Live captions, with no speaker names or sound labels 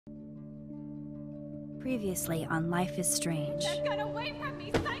Previously on Life is Strange. That gun away from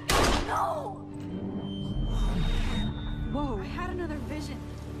me, psycho! No! Whoa, I had another vision.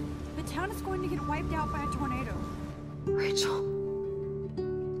 The town is going to get wiped out by a tornado. Rachel.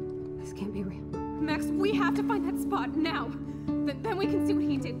 This can't be real. Max, we have to find that spot now. Then we can see what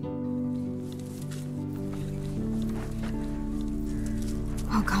he did.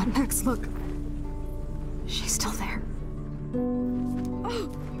 Oh God, Max, look. She's still there.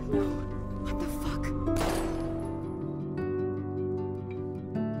 Oh, no. What the fuck?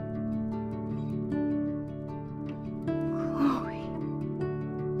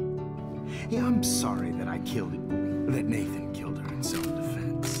 Yeah, I'm sorry that I killed it. That Nathan killed her in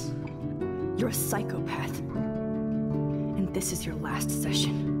self-defense. You're a psychopath. And this is your last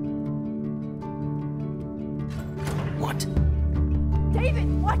session. What?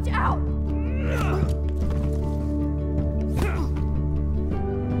 David, watch out!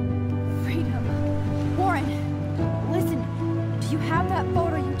 Freedom. Warren, listen. Do you have that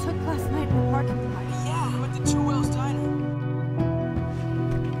photo you took last night in the parking lot? Yeah, I'm at the Two Whales Diner.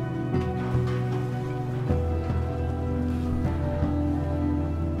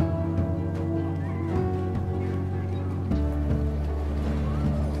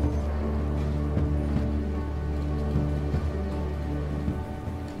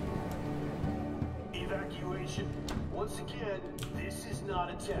 Once again, this is not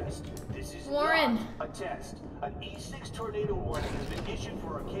a test. This is Warren. not a test. An E6 tornado warning has been issued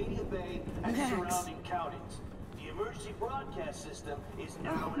for Arcadia Bay and surrounding counties. The emergency broadcast system is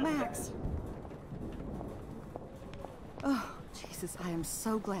now in Max. effect. Oh, Jesus, I am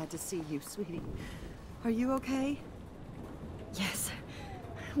so glad to see you, sweetie. Are you okay? Yes.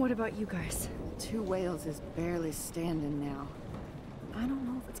 What about you guys? Two Whales is barely standing now. I don't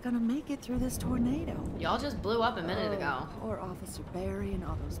know if it's gonna make it through this tornado. Y'all just blew up a minute ago. Poor Officer Barry and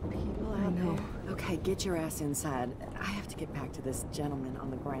all those people out know. there. Okay, get your ass inside. I have to get back to this gentleman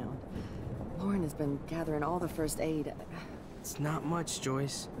on the ground. Lauren has been gathering all the first aid. It's not much,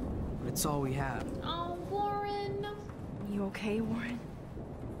 Joyce, but it's all we have. Oh, Warren. You okay, Warren?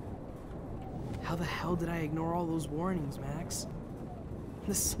 How the hell did I ignore all those warnings, Max?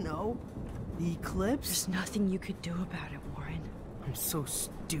 The snow? The eclipse? There's nothing you could do about it, Warren. I'm so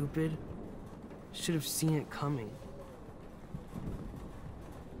stupid. Should have seen it coming.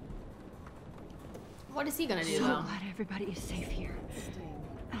 What is he gonna do, So though? glad everybody is safe here.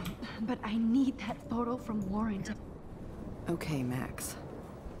 But I need that photo from Lauren to... Okay, Max.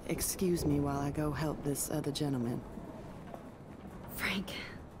 Excuse me while I go help this other gentleman. Frank,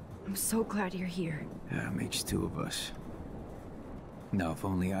 I'm so glad you're here. Yeah, makes two of us. Now, if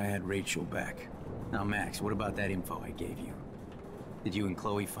only I had Rachel back. Now, Max, what about that info I gave you? Did you and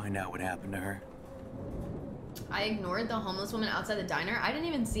Chloe find out what happened to her? I ignored the homeless woman outside the diner. I didn't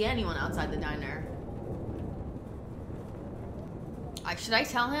even see anyone outside the diner. Should I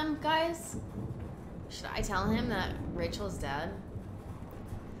tell him, guys? Should I tell him that Rachel's dead?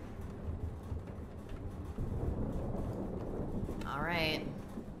 Alright.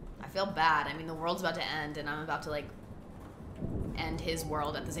 I feel bad. I mean, the world's about to end, and I'm about to, like, end his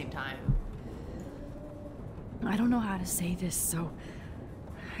world at the same time. I don't know how to say this, so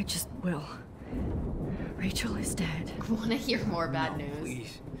I just will. Rachel is dead. I want to hear more bad news.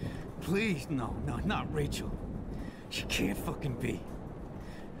 Please. Please, no, not Rachel. She can't fucking be.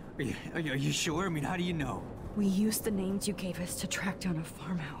 Are you sure? I mean, how do you know? We used the names you gave us to track down a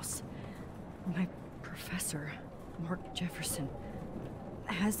farmhouse. My professor, Mark Jefferson,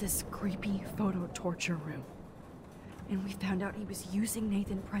 has this creepy photo torture room. And we found out he was using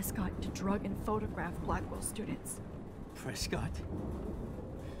Nathan Prescott to drug and photograph Blackwell students. Prescott?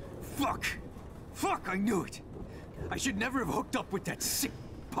 Fuck! Fuck, I knew it! I should never have hooked up with that sick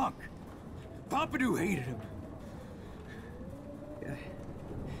punk! Pompidou hated him! Yeah,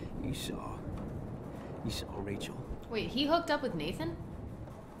 you saw Rachel. Wait, he hooked up with Nathan?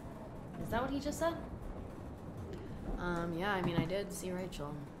 Is that what he just said? Yeah, I mean, I did see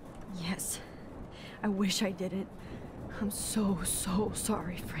Rachel. Yes. I wish I didn't. I'm so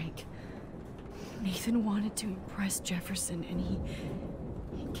sorry, Frank. Nathan wanted to impress Jefferson, and he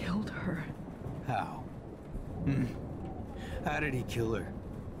killed her. How? How did he kill her?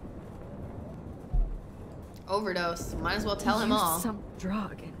 Overdose. Might as well tell He him used all. some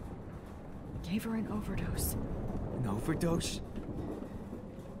drug and gave her an overdose. An overdose?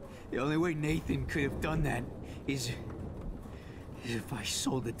 The only way Nathan could have done that is if I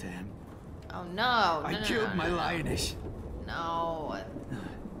sold it to him. Oh no! I killed my lioness. No.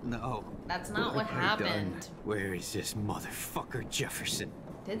 No. That's not what have I done? happened. Where is this motherfucker Jefferson?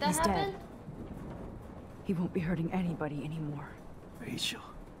 Did that He's happen? dead. He won't be hurting anybody anymore. Rachel.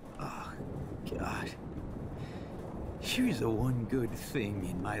 Oh, God. She was the one good thing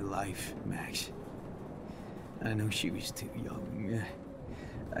in my life, Max. I know she was too young.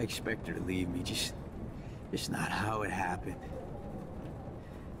 I expect her to leave me, just not how it happened.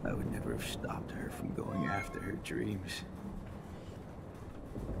 I would never have stopped her from going after her dreams.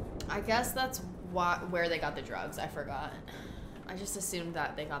 I guess that's where they got the drugs. I forgot. I just assumed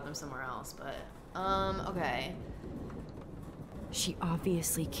that they got them somewhere else, but okay. She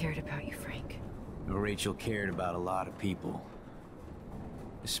obviously cared about you, Frank. Well, Rachel cared about a lot of people,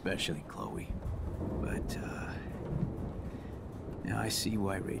 especially Chloe. But now I see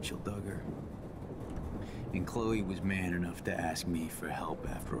why Rachel dug her. And Chloe was man enough to ask me for help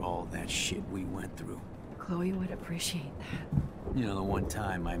after all that shit we went through. Chloe would appreciate that. You know, the one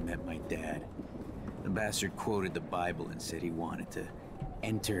time I met my dad, the bastard quoted the Bible and said he wanted to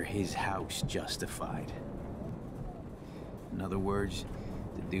enter his house justified. In other words,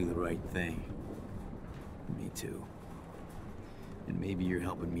 to do the right thing. Me too. And maybe you're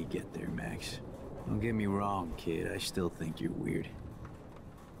helping me get there, Max. Don't get me wrong, kid. I still think you're weird.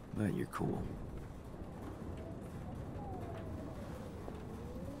 But you're cool.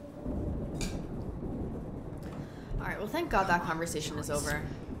 Alright, well thank God that conversation is over.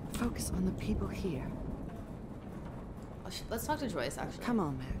 Focus on the people here. Let's talk to Joyce, actually. Come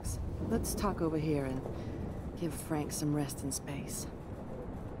on, Max. Let's talk over here and give Frank some rest and space.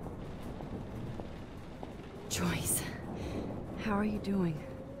 Joyce, how are you doing?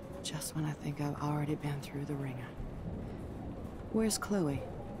 Just when I think I've already been through the ringer. Where's Chloe?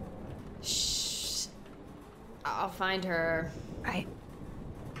 Shh. I'll find her.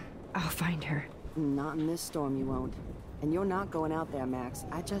 I'll find her. Not in this storm, you won't. And you're not going out there, Max.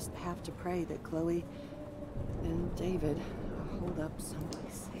 I just have to pray that Chloe and David hold up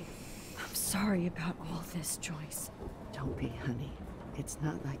someplace safe. I'm sorry about all this, Joyce. Don't be, honey. It's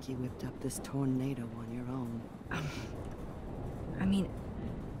not like you whipped up this tornado on your own. I mean,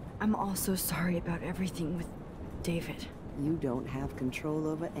 I'm also sorry about everything with David. You don't have control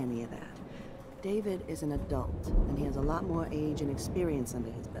over any of that. David is an adult, and he has a lot more age and experience under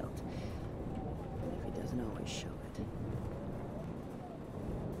his belt. If he doesn't always show it.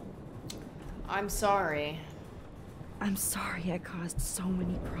 I'm sorry. I'm sorry I caused so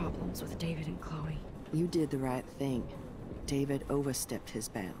many problems with David and Chloe. You did the right thing. David overstepped his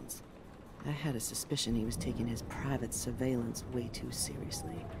bounds. I had a suspicion he was taking his private surveillance way too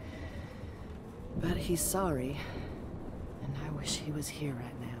seriously. But he's sorry, and I wish he was here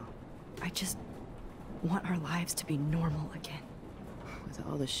right now. I just want our lives to be normal again. With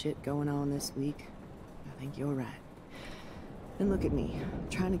all the shit going on this week, I think you're right. And look at me,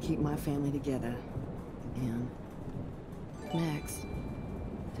 trying to keep my family together. And Max,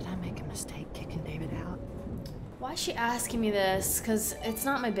 did I make a mistake kicking David out? Why is she asking me this? Because it's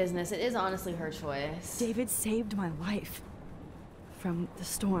not my business. It is honestly her choice. David saved my life from the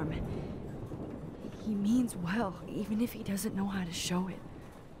storm. He means well, even if he doesn't know how to show it.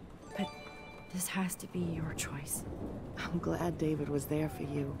 But this has to be your choice. I'm glad David was there for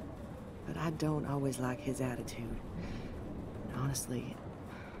you, but I don't always like his attitude. And honestly,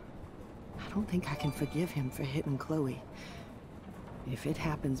 I don't think I can forgive him for hitting Chloe. If it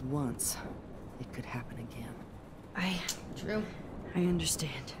happens once, it could happen again. True. I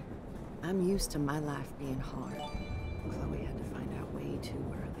understand. I'm used to my life being hard. Chloe had to find out way too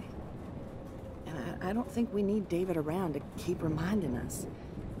early. And I don't think we need David around to keep reminding us.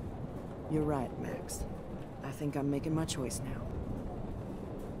 You're right, Max. I think I'm making my choice now.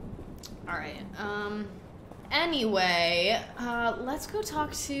 Alright, anyway, let's go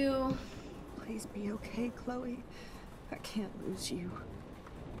talk to... Please be okay, Chloe. I can't lose you.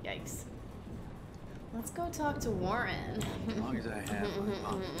 Yikes. Let's go talk to Warren. As long as I have my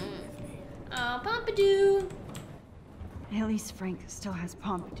Pompidou with me. Oh, Pompidou! At least Frank still has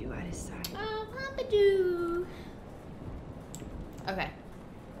Pompidou at his side. Oh, Pompidou! Okay.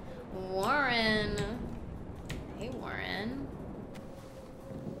 Warren. Hey, Warren.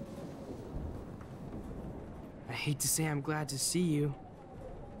 I hate to say I'm glad to see you,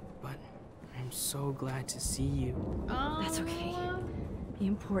 but I'm so glad to see you. Oh. That's okay. The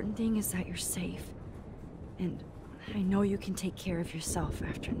important thing is that you're safe. And I know you can take care of yourself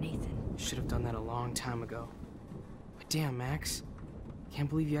after Nathan. Should have done that a long time ago. But damn, Max. Can't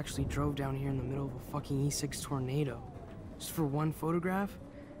believe you actually drove down here in the middle of a fucking E6 tornado. Just for one photograph?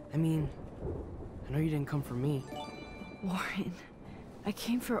 I mean, I know you didn't come for me. Warren, I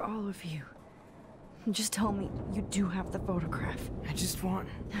came for all of you. Just tell me you do have the photograph. I just want...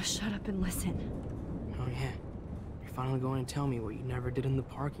 Now shut up and listen. Oh yeah. You're finally going to tell me what you never did in the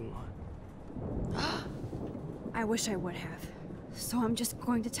parking lot. I wish I would have. So I'm just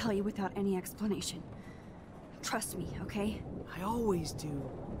going to tell you without any explanation. trust me, okay? I always do.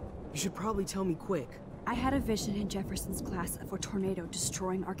 You should probably tell me quick. I had a vision in Jefferson's class of a tornado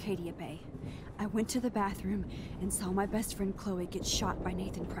destroying Arcadia Bay. I went to the bathroom and saw my best friend Chloe get shot by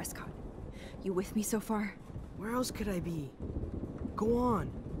Nathan Prescott. You with me so far? Where else could I be? Go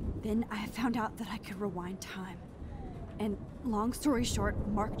on. Then I found out that I could rewind time. And long story short,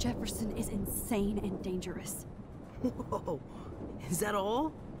 Mark Jefferson is insane and dangerous. Whoa, is that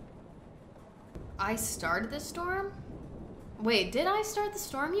all? I started the storm? Wait, did I start the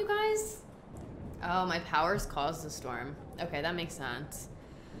storm, you guys? Oh, my powers caused the storm. Okay, that makes sense.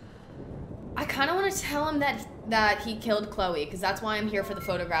 I kind of want to tell him that he killed Chloe, because that's why I'm here for the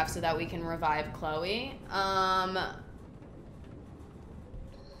photograph, so that we can revive Chloe.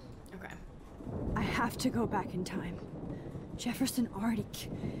 Okay. I have to go back in time. Jefferson already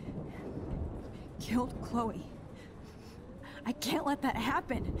killed Chloe. I can't let that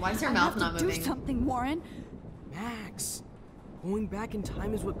happen. Why is her mouth not moving? Do something, Warren. Max, going back in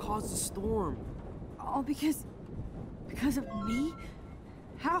time is what caused the storm. All because of me?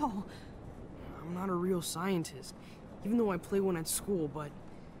 How? I'm not a real scientist, even though I play one at school, but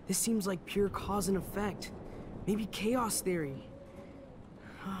this seems like pure cause and effect. Maybe chaos theory.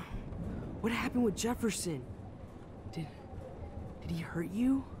 What happened with Jefferson? Did he hurt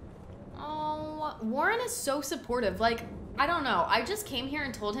you? Oh, Warren is so supportive. Like, I don't know. I just came here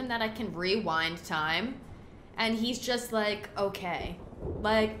and told him that I can rewind time, and he's just like, okay.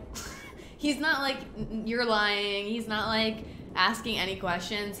 Like, he's not like, you're lying. He's not like asking any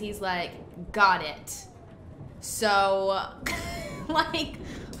questions. He's like, got it. So, like,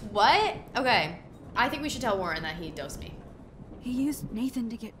 what? Okay. I think we should tell Warren that he dosed me. He used Nathan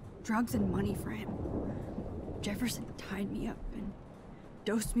to get drugs and money for him. Jefferson tied me up and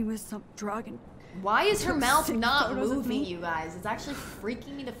dosed me with some drug and... Why is her mouth sick not photos of moving, me. you guys? It's actually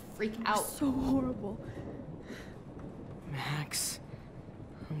freaking me to freak out. So horrible. Max,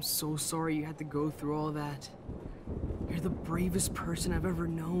 I'm so sorry you had to go through all that. You're the bravest person I've ever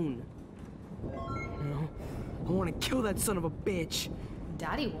known. You know, I want to kill that son of a bitch.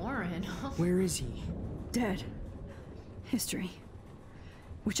 Daddy Warren. Where is he? Dead. History.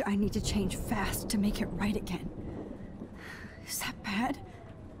 Which I need to change fast to make it right again. Is that bad?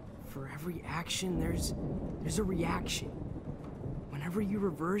 For every action, there's a reaction. Whenever you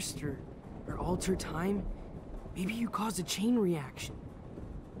reversed or altered time, maybe you caused a chain reaction.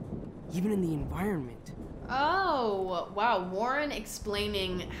 Even in the environment. Oh, wow. Warren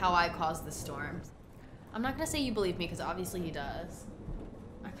explaining how I caused the storm. I'm not gonna say you believe me, because obviously he does.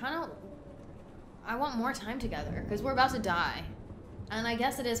 I want more time together, because we're about to die. And I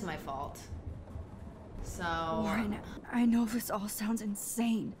guess it is my fault. So... Warren, I know this all sounds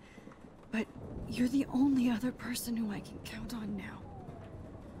insane, but you're the only other person who I can count on now.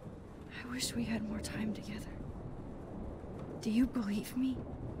 I wish we had more time together. Do you believe me?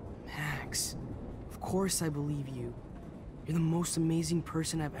 Max, of course I believe you. You're the most amazing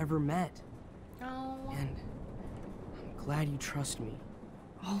person I've ever met. Oh. And I'm glad you trust me.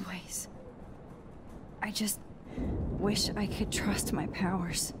 Always. I just wish I could trust my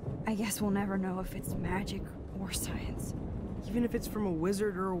powers. I guess we'll never know if it's magic or science. Even if it's from a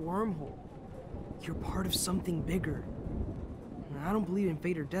wizard or a wormhole, you're part of something bigger. I don't believe in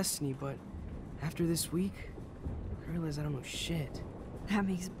fate or destiny, but after this week, I realize I don't know shit. That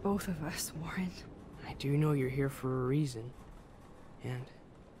makes both of us, Warren. I do know you're here for a reason. And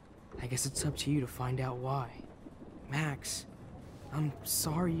I guess it's up to you to find out why. Max, I'm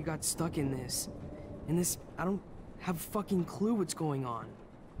sorry you got stuck in this. I don't have a fucking clue what's going on.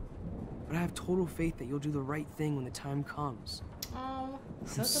 But I have total faith that you'll do the right thing when the time comes. Oh,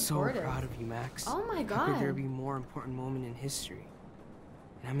 so I'm supportive. so proud of you, Max. Oh my god. How could there be a more important moment in history?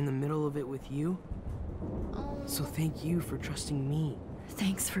 And I'm in the middle of it with you. Oh. So thank you for trusting me.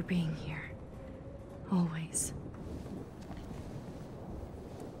 Thanks for being here. Always.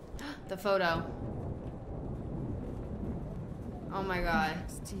 The photo. Oh my god.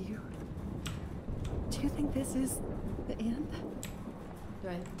 Do you think this is the end?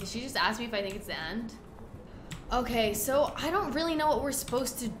 Did she just ask me if I think it's the end? Okay, so I don't really know what we're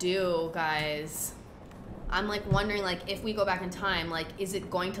supposed to do, guys. I'm like wondering, like, if we go back in time, like, is it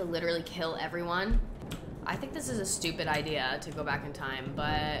going to literally kill everyone? I think this is a stupid idea to go back in time,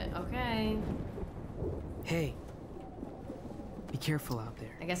 but okay. Hey, be careful out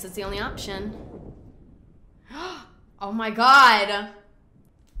there. I guess it's the only option. Oh my god.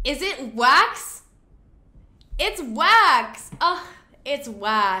 Is it wax? It's wax. Ugh, it's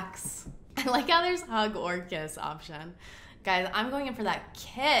wax. I like how there's hug or kiss option. Guys, I'm going in for that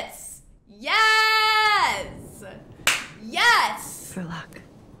kiss. Yes! Yes! For luck.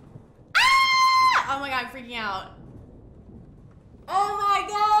 Ah! Oh my god, I'm freaking out. Oh my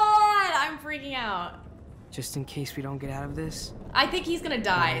god, I'm freaking out. Just in case we don't get out of this. I think he's gonna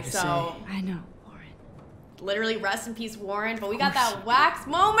die, to so. I know, Warren. Literally, rest in peace, Warren. But we got that wax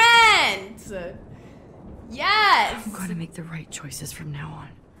moment! Yes! I'm gonna make the right choices from now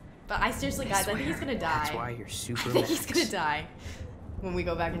on. But I seriously, guys, I think he's gonna die. That's why you're super I think he's gonna die when we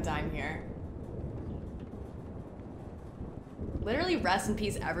go back in time here. Literally, rest in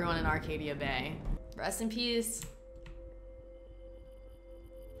peace, everyone in Arcadia Bay. Rest in peace.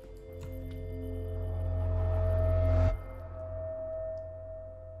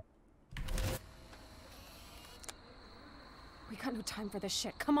 We got no time for this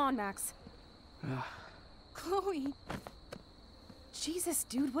shit. Come on, Max. Chloe. Jesus,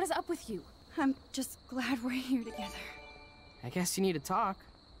 dude, what is up with you? I'm just glad we're here together. I guess you need to talk.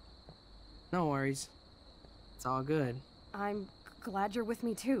 No worries. It's all good. I'm glad you're with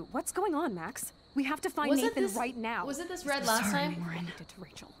me too. What's going on, Max? We have to find Nathan right now. Was it this red last time? Did to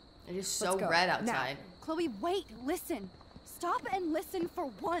Rachel. It is so red outside. Now. Chloe, wait, listen. Stop and listen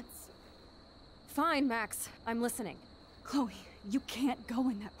for once. Fine, Max. I'm listening. Chloe, you can't go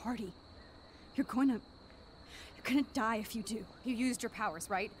in that party. You're gonna die if you do. You used your powers,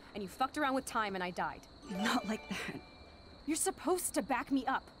 right? And you fucked around with time and I died. Not like that. You're supposed to back me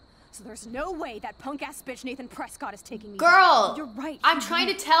up. So there's no way that punk-ass bitch Nathan Prescott is taking me Girl! down. You're right. I'm trying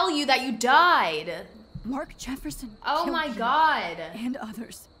to tell you that you died. Mark Jefferson Oh killed my you god. and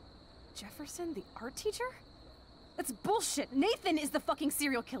others. Jefferson, the art teacher? That's bullshit. Nathan is the fucking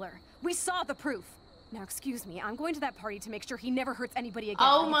serial killer. We saw the proof. Now, excuse me, I'm going to that party to make sure he never hurts anybody again.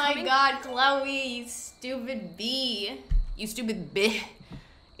 Oh my god, Chloe, you stupid bee. You stupid bee.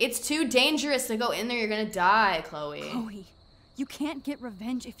 It's too dangerous to go in there. You're gonna die, Chloe. Chloe, you can't get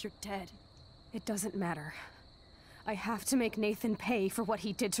revenge if you're dead. It doesn't matter. I have to make Nathan pay for what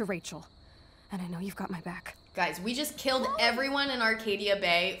he did to Rachel. And I know you've got my back. Guys, we just killed everyone in Arcadia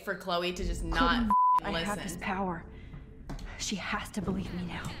Bay for Chloe to just not I listen. have this power. She has to believe me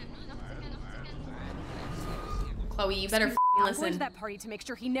now. Chloe, you better I'm going listen. to that party to make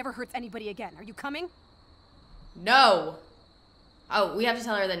sure he never hurts anybody again. Are you coming? No. Oh, we have to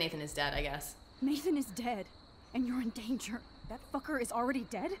tell her that Nathan is dead, I guess. Nathan is dead, and you're in danger. That fucker is already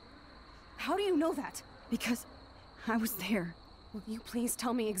dead? How do you know that? Because I was there. Will you please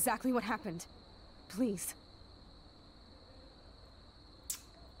tell me exactly what happened? Please.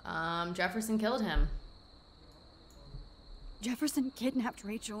 Jefferson killed him. Jefferson kidnapped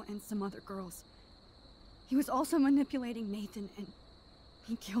Rachel and some other girls. He was also manipulating Nathan, and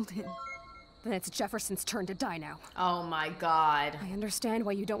he killed him. Then it's Jefferson's turn to die now. Oh my god. I understand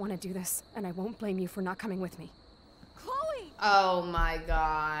why you don't want to do this, and I won't blame you for not coming with me. Chloe! Oh my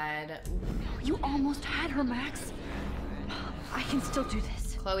god. You almost had her, Max. I can still do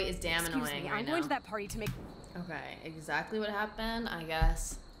this. Chloe is damn Excuse annoying me, right I'm now. going to that party to make... Okay, exactly what happened, I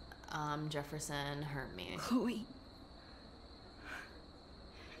guess. Jefferson hurt me. Chloe.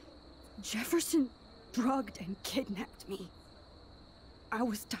 Jefferson drugged and kidnapped me. I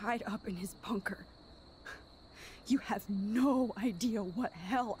was tied up in his bunker. You have no idea what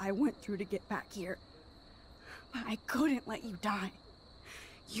hell I went through to get back here. But I couldn't let you die.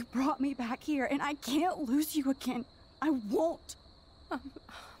 You brought me back here, and I can't lose you again. I won't.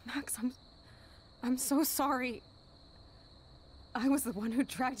 Max, I'm so sorry. I was the one who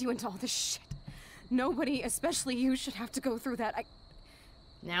dragged you into all this shit. Nobody, especially you, should have to go through that.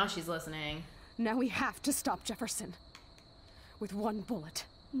 Now she's listening. Now we have to stop Jefferson. With one bullet.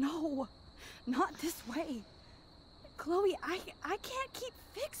 No, not this way. Chloe, I can't keep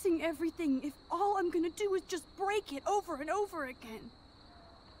fixing everything if all I'm gonna do is just break it over and over again.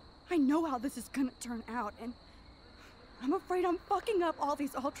 I know how this is gonna turn out, and I'm afraid I'm fucking up all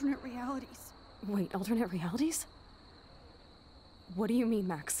these alternate realities. Wait, alternate realities? What do you mean,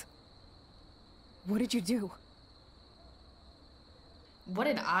 Max? What did you do? What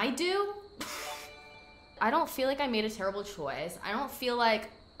did I do? I don't feel like I made a terrible choice. I don't feel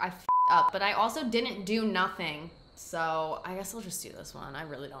like I f***ed up, but I also didn't do nothing. So I guess I'll just do this one. I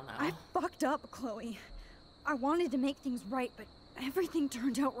really don't know. I fucked up, Chloe. I wanted to make things right, but everything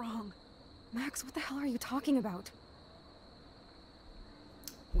turned out wrong. Max, what the hell are you talking about?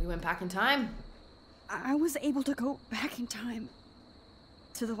 We went back in time. I was able to go back in time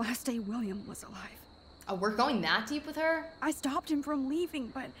to the last day William was alive. Oh, we're going that deep with her? I stopped him from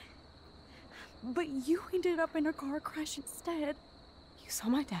leaving, but you ended up in a car crash instead. You saw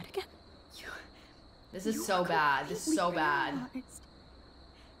my dad again? This is so bad. This is so bad.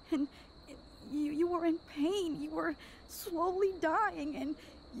 And you were in pain. You were slowly dying, and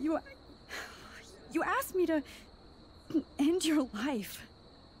you asked me to end your life.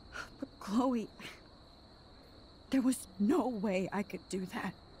 But Chloe, There was no way I could do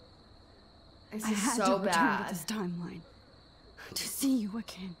that. This I is had so to return bad. to this timeline. To see you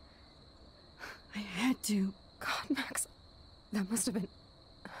again. I had to. God, Max, that must have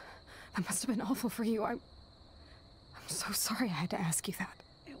been awful for you. I'm so sorry I had to ask you that.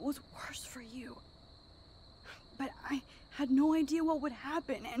 It was worse for you. But I had no idea what would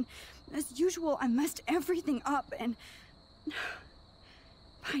happen, and as usual, I messed everything up, and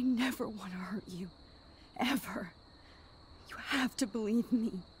I never want to hurt you. Ever. You have to believe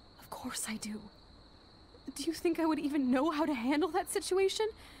me. Of course I do. Do you think I would even know how to handle that situation?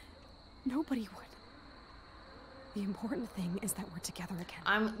 Nobody would. The important thing is that we're together again.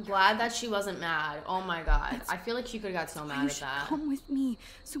 I'm glad that she wasn't mad. Oh my god. I feel like she could have got so mad You at should that. come with me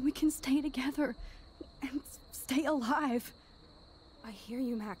so we can stay together and stay alive. I hear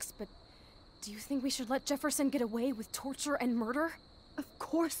you, Max, but do you think we should let Jefferson get away with torture and murder? Of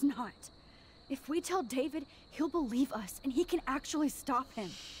course not. If we tell David, he'll believe us and he can actually stop him.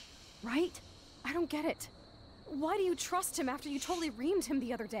 Right? I don't get it. Why do you trust him after you totally reamed him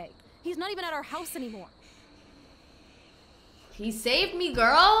the other day? He's not even at our house anymore. He saved me,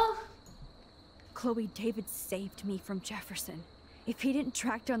 girl. Chloe, David saved me from Jefferson. If he didn't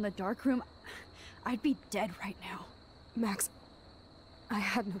track down the dark room, I'd be dead right now. Max, I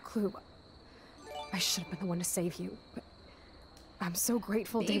had no clue. I should have been the one to save you, but I'm so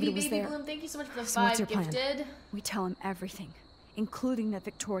grateful David was there. Bloom, thank you so much for the So what's 5 your plan? gifted. We tell him everything, including that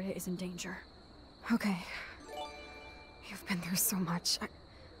Victoria is in danger. Okay. You've been through so much.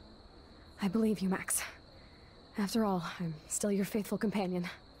 I believe you, Max. After all, I'm still your faithful companion.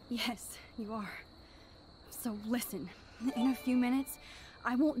 Yes, you are. So listen, in a few minutes,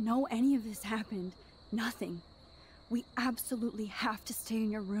 I won't know any of this happened. Nothing. We absolutely have to stay in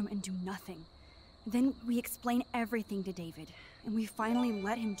your room and do nothing. Then we explain everything to David, and we finally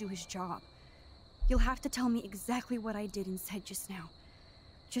let him do his job. You'll have to tell me exactly what I did and said just now.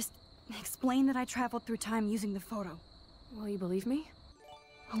 Just explain that I traveled through time using the photo. Will you believe me?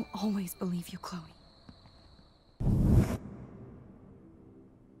 I'll always believe you, Chloe.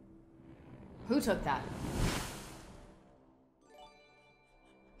 Who took that?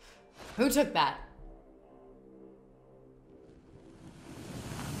 Who took that?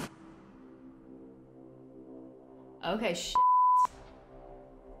 Okay, shit.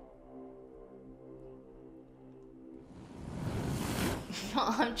 No,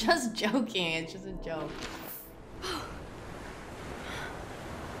 I'm just joking. It's just a joke.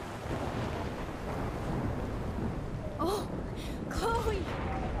 Oh, Chloe!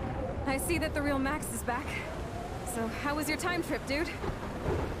 I see that the real Max is back. So, how was your time trip, dude?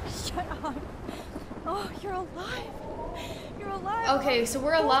 Shut up. Oh, you're alive. You're alive. Okay, so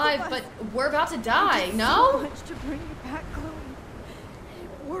we're Both of alive, us. but we're about to I die, did no? So much to bring you back, Chloe.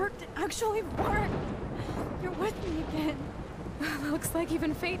 It worked. It actually worked. You're with me again. Looks like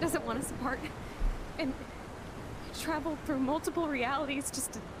even fate doesn't want us apart. And I traveled through multiple realities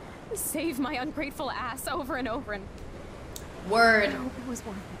just to save my ungrateful ass over and over, and I Word. hope it was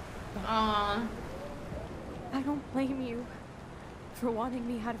worth it. Aw. I don't blame you for wanting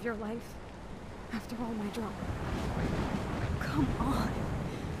me out of your life after all my drama. Come on.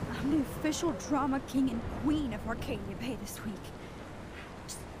 I'm the official drama king and queen of Arcadia Bay this week.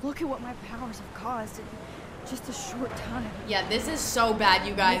 Just look at what my powers have caused in just a short time. Yeah, this is so bad,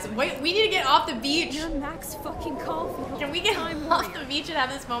 you guys. Wait, we need to get off the beach. You're Max fucking Caulfield. Can we get Time off warrior. the beach and have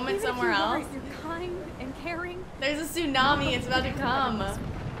this moment Even if somewhere you else? weren't, You're kind and caring. There's a tsunami. It's about to come.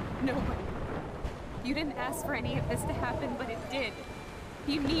 Nobody. You didn't ask for any of this to happen, but it did.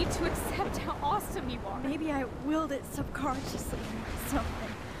 You need to accept how awesome you are. Maybe I willed it subconsciously or something.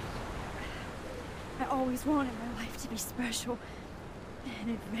 I always wanted my life to be special. An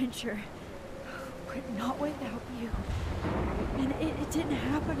adventure. But not without you. And it didn't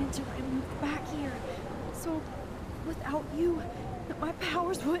happen until I moved back here. So, without you, my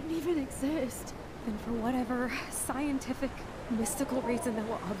powers wouldn't even exist. And for whatever scientific, mystical reason that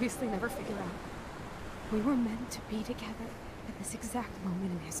we'll obviously never figure out, we were meant to be together at this exact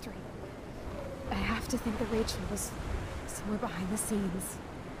moment in history. I have to think that Rachel was somewhere behind the scenes,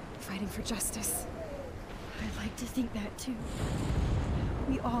 fighting for justice. I'd like to think that too.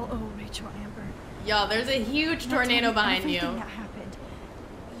 We all owe Rachel Amber. Yo, there's a huge tornado behind you. Everything that happened.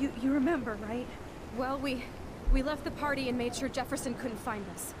 You remember, right? Well, we left the party and made sure Jefferson couldn't find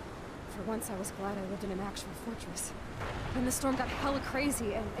us. For once, I was glad I lived in an actual fortress. Then the storm got hella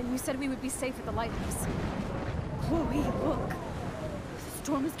crazy, and you said we would be safe at the lighthouse. Chloe, look. The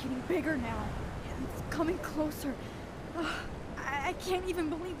storm is getting bigger now. It's coming closer. Ugh, I can't even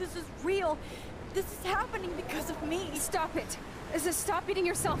believe this is real. This is happening because of me. Stop it! Stop beating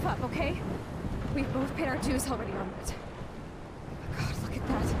yourself up, okay? We've both paid our dues already on that. God, look at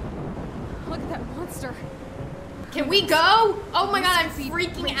that. Look at that monster. Can we go? Oh my god, I'm This could be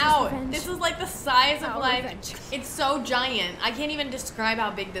freaking Rachel's out. revenge. This is like the size of Our like, revenge. it's so giant. I can't even describe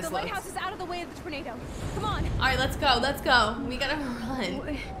how big this The looks. lighthouse is out of the way of the tornado. Come on. All right, let's go. Let's go. We gotta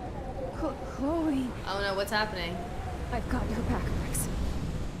run. Chloe. Oh no, what's happening? I've got your back, Max.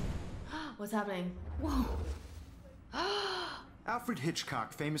 What's happening? Whoa. Alfred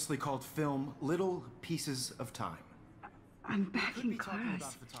Hitchcock famously called film little pieces of time. I'm back Could in be talking about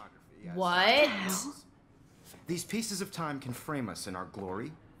class. photography, yes. What? These pieces of time can frame us in our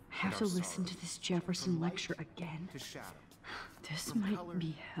glory. Have to listen to this Jefferson lecture again. To shadow. This From might color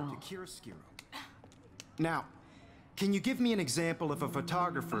be hell. to chiaroscuro. Now, can you give me an example of a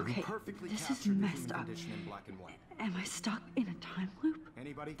photographer Okay, who perfectly this is captured the messed human up. condition in black and white? Am I stuck in a time loop?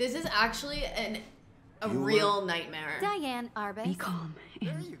 Anybody? This is actually a Bueller? real nightmare. Diane Arbus. Be calm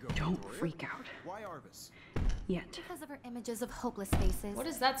and you go, don't Victoria. freak out. Why Arvis? Yet. Because of her images of hopeless faces. What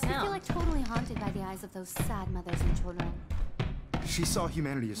is that I sound? feel like totally haunted by the eyes of those sad mothers and children. She saw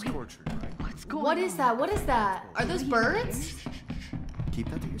humanity as tortured, right? What's going on? What is that? What is that? Are those birds? Keep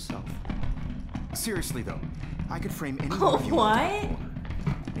that to yourself. Seriously though, I could frame any Oh, of you in dark what? corner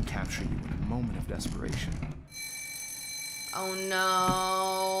and capture you in a moment of desperation. Oh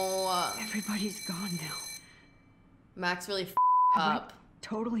no. Everybody's gone now. Max really Have I up.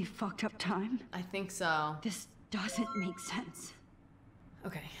 totally fucked up time? I think so. This doesn't make sense.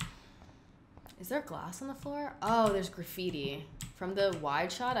 Okay. Is there glass on the floor? Oh, there's graffiti. From the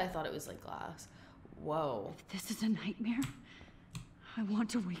wide shot, I thought it was like glass. Whoa. If this is a nightmare, I want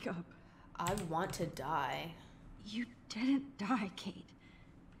to wake up. I want to die. You didn't die, Kate.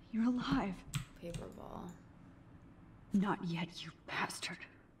 You're alive. Paper ball. Not yet, you bastard.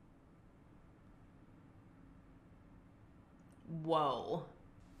 Whoa.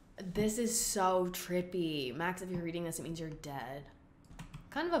 This is so trippy. Max, if you're reading this, it means you're dead.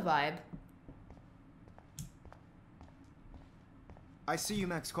 Kind of a vibe. I see you,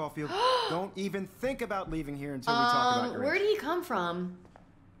 Max Caulfield. Don't even think about leaving here until we talk about your Where age. did he come from?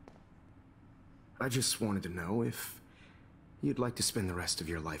 I just wanted to know if you'd like to spend the rest of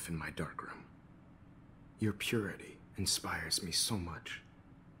your life in my darkroom. Your purity inspires me so much,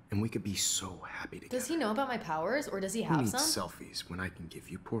 and we could be so happy together. Does he know about my powers, or does he Who have needs some? selfies when I can give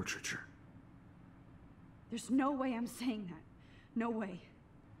you portraiture? There's no way I'm saying that. No way.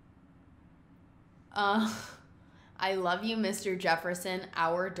 I love you, Mr. Jefferson.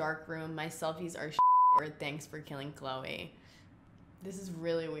 Our dark room. My selfies are or thanks for killing Chloe. This is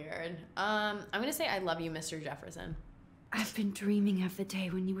really weird. I'm gonna say I love you, Mr. Jefferson. I've been dreaming of the day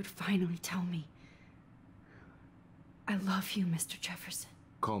when you would finally tell me. I love you, Mr. Jefferson.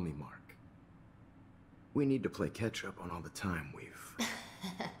 Call me Mark. We need to play catch up on all the time we've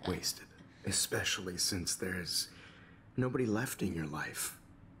wasted, especially since there's nobody left in your life.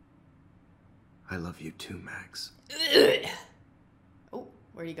 I love you too, Max. Oh,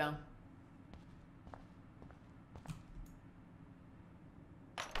 where'd he go?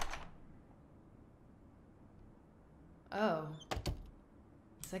 Oh.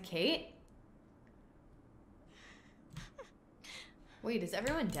 Is that Kate? Wait, is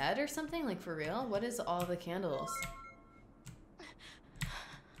everyone dead or something? Like, for real? What is all the candles?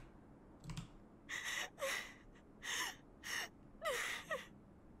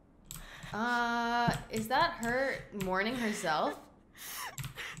 Is that her mourning herself?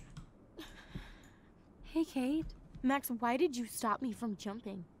 Hey, Kate. Max, why did you stop me from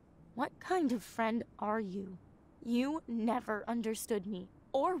jumping? What kind of friend are you? You never understood me,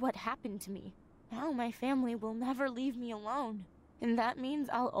 or what happened to me. Now my family will never leave me alone, and that means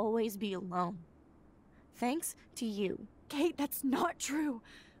I'll always be alone. Thanks to you. Kate, that's not true.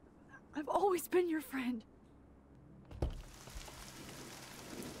 I've always been your friend.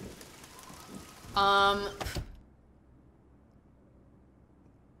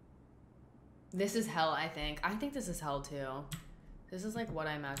 This is hell, I think. I think this is hell, too. This is like what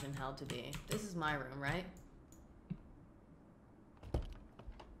I imagine hell to be. This is my room, right?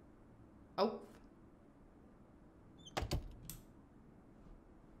 Oh.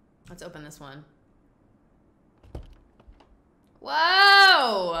 Let's open this one.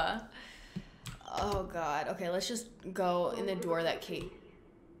 Whoa! Oh, God. Okay, let's just go in the door that Kate...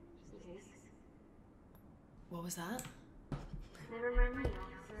 What was that? Never mind me,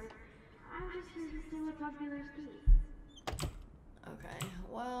 officer. I'm just here to steal a popular key. Okay,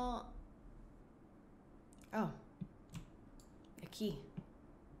 well... Oh. A key.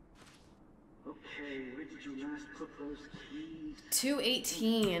 Okay, where did you last put those keys?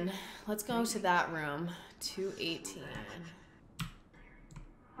 218. Let's go to that room. 218.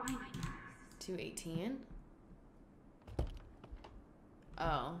 Fine. 218.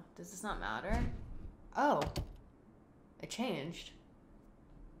 Oh, does this not matter? Oh, it changed.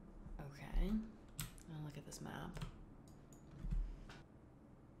 Okay, I'll look at this map.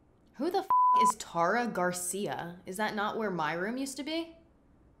 Who the f is Tara Garcia? Is that not where my room used to be?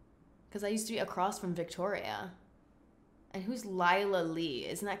 Because I used to be across from Victoria. And who's Lila Lee?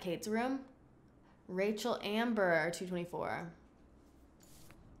 Isn't that Kate's room? Rachel Amber, 224.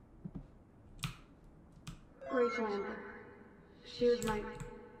 Rachel Amber. She was my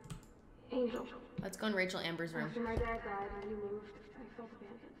angel. Let's go in Rachel Amber's room. After my dad died and he moved, I felt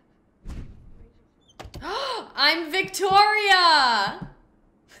abandoned. I'm Victoria!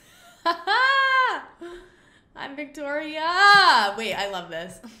 I'm Victoria! Wait, I love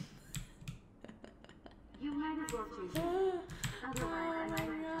this. You might as well choose me. Otherwise, I might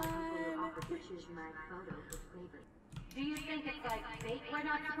have to offer to choose my photo for flavor. Do you think it's like fate we're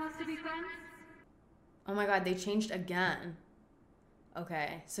not supposed to be friends? Oh my god, they changed again.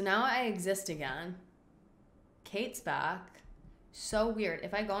 Okay, so now I exist again. Kate's back. So weird.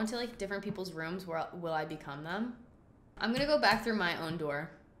 If I go into like different people's rooms, where will I become them? I'm gonna go back through my own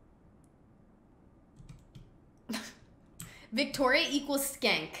door. Victoria equals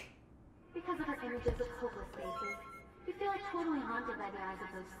skank. Because of her images of hopeless faces. You feel like totally haunted by the eyes of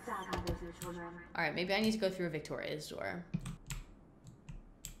those sad mothers and children. Alright, maybe I need to go through Victoria's door.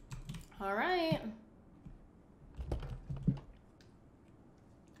 Alright.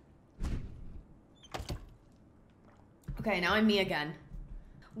 Okay, now I'm me again.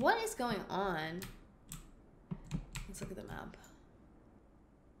 What is going on? Let's look at the map.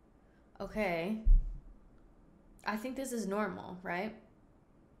 Okay. I think this is normal, right?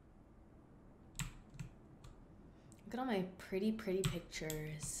 Look at all my pretty, pretty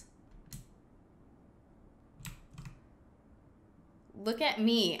pictures. Look at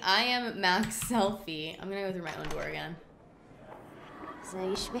me. I am Max Selfie. I'm gonna go through my own door again.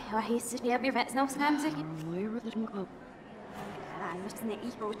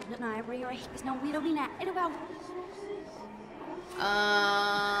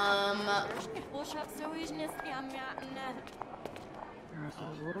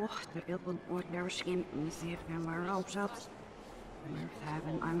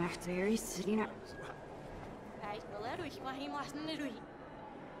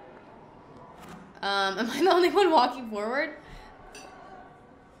 Am I the only one walking forward?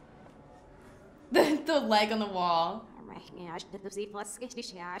 The leg on the wall.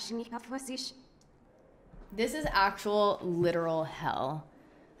 This is actual literal hell.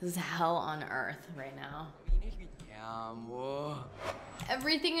 This is hell on earth right now.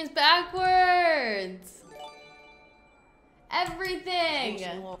 Everything is backwards. Everything.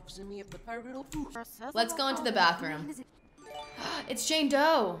 Let's go into the bathroom. It's Jane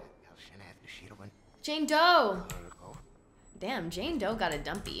Doe. Jane Doe. Damn, Jane Doe got a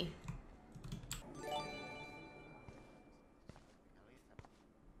dumpy.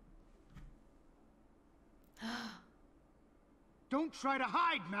 Don't try to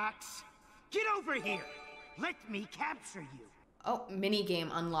hide, Max. Get over here. Let me capture you. Oh, mini game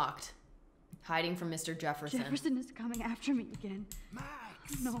unlocked. Hiding from Mr. Jefferson. Jefferson is coming after me again.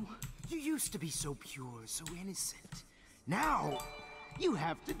 Max. No. You used to be so pure, so innocent. Now, you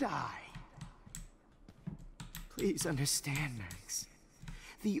have to die. Please understand, Max.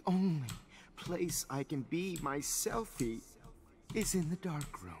 The only place I can be my selfie is in the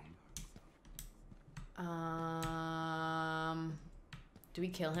dark room. Do we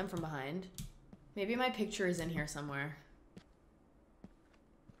kill him from behind? Maybe my picture is in here somewhere.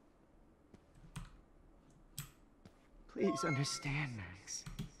 Please understand, Max.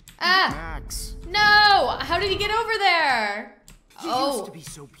 Ah! Max. No! How did he get over there? You used to be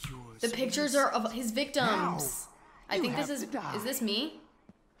so pure. The so pictures are of his victims. I think this is this me?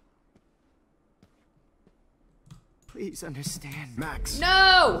 Please understand, Max.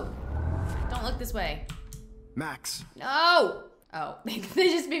 No! Don't look this way. Max. No! Oh, they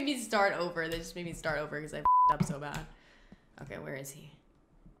just made me start over. They just made me start over because I f***ed up so bad. Okay, where is he?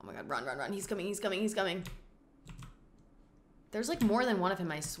 Oh my god, run, run, run. He's coming, he's coming, he's coming. There's like more than one of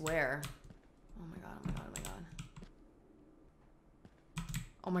him, I swear. Oh my god, oh my god, oh my god.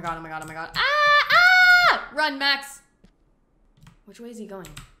 Oh my god, oh my god, oh my god. Ah! Ah! Run, Max! Which way is he going?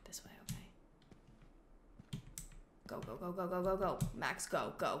 This way, okay. Go, go, go, go, go, go, go. Max,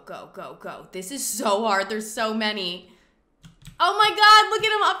 go, go, go, go, go. This is so hard. There's so many. Oh my god, look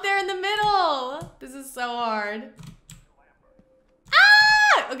at him up there in the middle. This is so hard.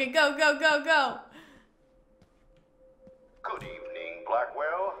 Ah! Okay, go, go, go, go. Good evening,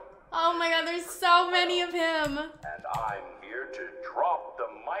 Blackwell. Oh my god, there's so many of him. And I'm here to drop the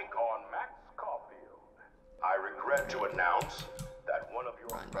mic on Max Call. regret to announce that one of your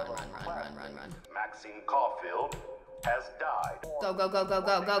fellow classmates, Maxine Caulfield, has died. Go, go, go, go,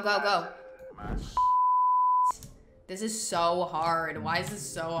 go, go, go, go. This is so hard. Why is this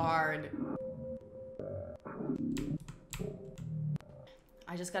so hard?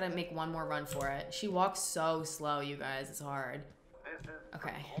 I just gotta make one more run for it. She walks so slow, you guys. It's hard.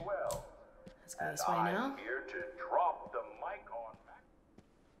 Okay. Let's go this way now. Here to drop the mic on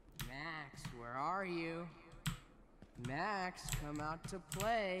Max, where are you? Max, come out to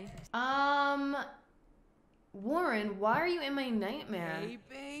play. Warren, why are you in my nightmare? Babe,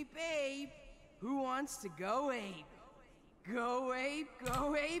 babe, babe. Who wants to go ape? Go ape,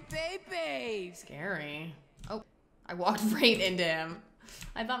 babe, babe. Scary. Oh, I walked right into him.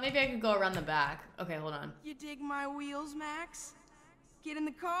 I thought maybe I could go around the back. Okay, hold on. You dig my wheels, Max? Get in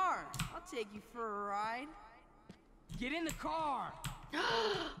the car. I'll take you for a ride. Get in the car.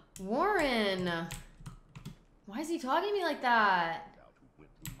 Warren. Why is he talking to me like that?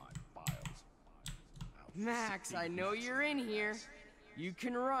 Max, I know you're in here. You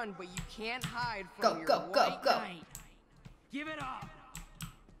can run, but you can't hide from your go, white go. knight. Give it up.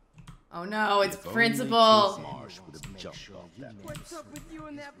 Oh no, it's Principal. What's up with you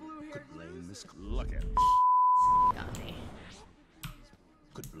and that blue-haired loser? Look at Got me.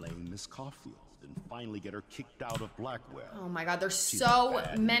 Could blame Miss Caulfield and finally get her kicked out of Blackwell. Oh my god, there's so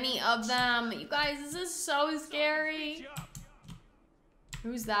many of them. You guys, this is so scary.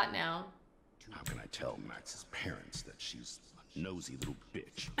 Who's that now? How can I tell Max's parents that she's a nosy little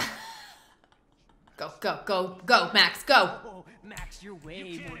bitch? Go, go, go, go, Max, go! Oh, Max, you're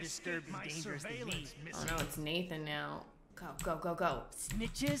way more disturbed and dangerous than me. Oh no, it's Nathan now. Go, go, go, go.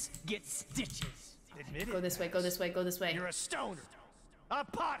 Snitches get stitches. Admit it. Go this way, go this way, go this way. You're a stoner, a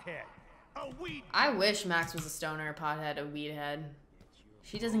pothead, a weed. I wish Max was a stoner, a pothead, a weed head.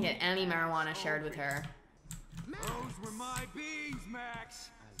 She doesn't get any marijuana shared with her. Those were my beans,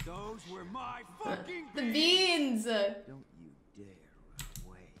 Max. Those were my fucking beans. The beans! Don't you dare run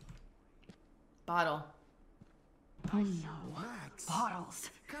away. Bottle. Oh no. Max. Bottles.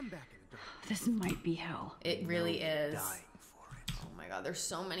 Come back in the dark. This might be hell. It really is. Dying for it. Oh my god, there's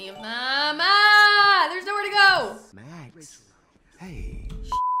so many of them. Ah! There's nowhere to go! Max. Hey.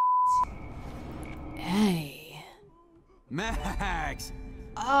 Hey. Max!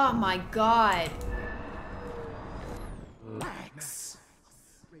 Oh my god. Max.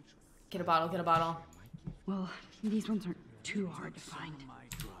 Get a bottle, get a bottle. Well, these ones aren't too hard to find.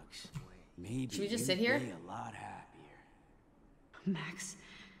 Maybe Should we just sit here? Be a lot happier. Max,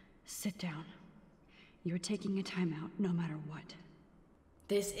 sit down. You're taking a timeout no matter what.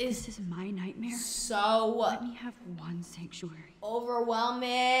 This is my nightmare. So let me have one sanctuary.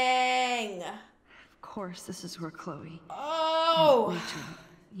 Overwhelming. Of course, this is where Chloe Oh and Rachel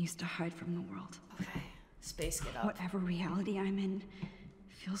used to hide from the world. Okay. Space, get up. Whatever reality I'm in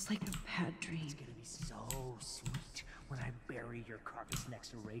feels like a bad dream. It's gonna be so sweet when I bury your carcass next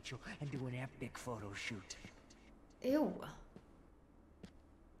to Rachel and do an epic photo shoot. Ew.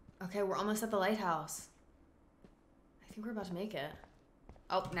 Okay, we're almost at the lighthouse. I think we're about to make it.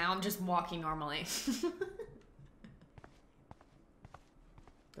 Oh, now I'm just walking normally. Do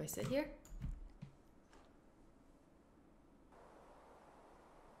I sit here?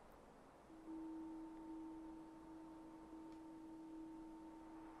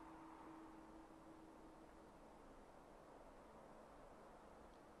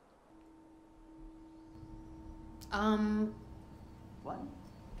 What? What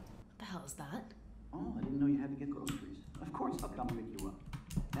the hell is that? Oh, I didn't know you had to get groceries. Of course I'll come pick you up.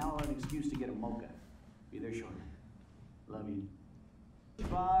 Now I'll have an excuse to get a mocha. Be there shortly. Love you.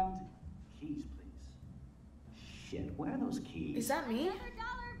 Bond. Keys, please. Shit, where are those keys? Is that me?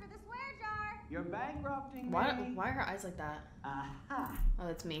 You're bankrupting me. Why are her eyes like that? Aha. Oh,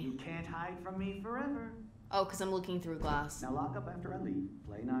 that's me. You can't hide from me forever. Oh, because I'm looking through glass. Now lock up after I leave.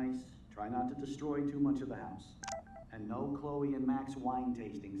 Play nice. Try not to destroy too much of the house. And no Chloe and Max wine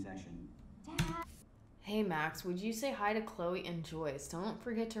tasting session. Hey Max, would you say hi to Chloe and Joyce? Don't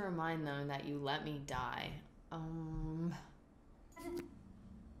forget to remind them that you let me die.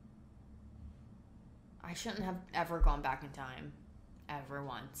 I shouldn't have ever gone back in time. Ever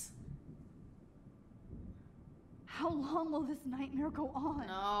once. How long will this nightmare go on?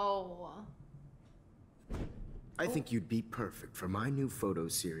 No. I think you'd be perfect for my new photo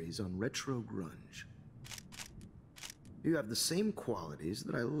series on retro grunge. You have the same qualities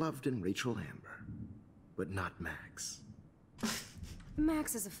that I loved in Rachel Amber, but not Max.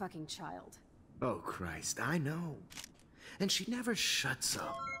 Max is a fucking child. Oh, Christ, I know. And she never shuts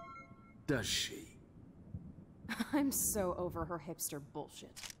up, does she? I'm so over her hipster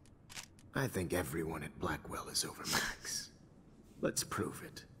bullshit. I think everyone at Blackwell is over Max. Let's prove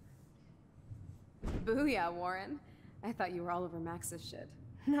it. Booyah, Warren. I thought you were all over Max's shit.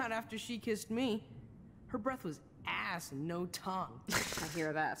 Not after she kissed me. Her breath was ass and no tongue. I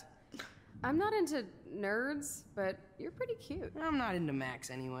hear that. I'm not into nerds, but you're pretty cute. I'm not into Max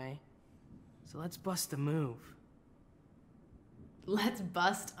anyway. So let's bust a move. Let's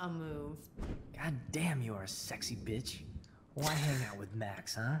bust a move. God damn, you are a sexy bitch. Why hang out with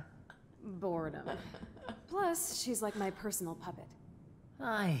Max, huh? Boredom. Plus, she's like my personal puppet.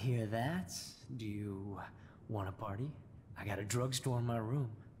 I hear that. Do you want a party? I got a drugstore in my room.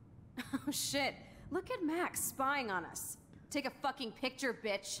 Oh shit. Look at Max spying on us. Take a fucking picture,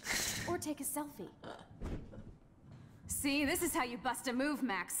 bitch. Or take a selfie. See, this is how you bust a move,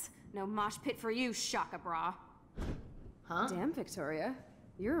 Max. No mosh pit for you, Shaka Bra. Huh? Damn, Victoria.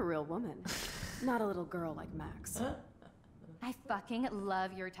 You're a real woman. Not a little girl like Max. I fucking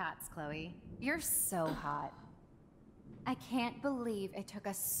love your tats, Chloe. You're so hot. I can't believe it took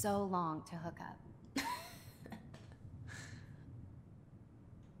us so long to hook up.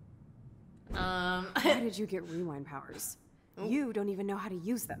 Why did you get rewind powers? You don't even know how to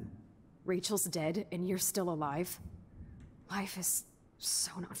use them. Rachel's dead and you're still alive. Life is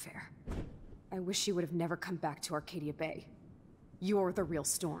so not fair. I wish you would have never come back to Arcadia Bay. You're the real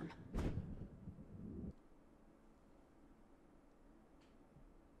Storm.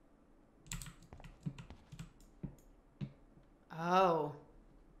 Oh.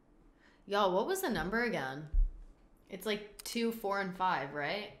 Y'all, what was the number again? It's like 2, 4, and 5,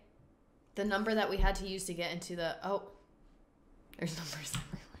 right? The number that we had to use to get into the... Oh. There's numbers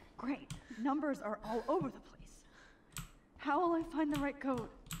everywhere. Great. Numbers are all over the place. How will I find the right code?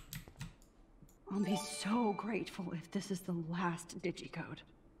 I'll be so grateful if this is the last digicode.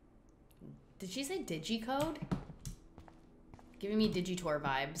 Did she say digicode? Giving me Digitor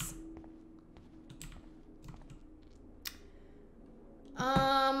vibes.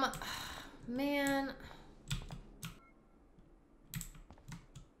 Man.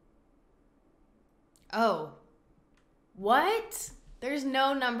 Oh. What? There's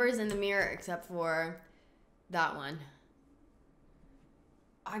no numbers in the mirror except for that one.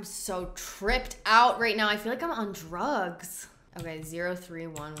 I'm so tripped out right now. I feel like I'm on drugs. Okay,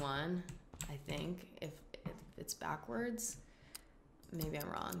 0311, I think. If it's backwards. Maybe I'm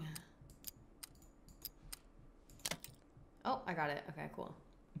wrong. Oh, I got it. Okay, cool.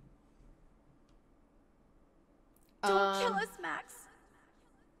 Don't kill us, Max.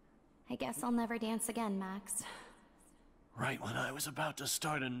 I guess I'll never dance again, Max. Right when I was about to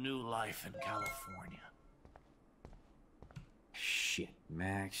start a new life in California. Shit,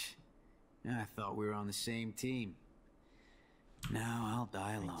 Max. I thought we were on the same team. Now I'll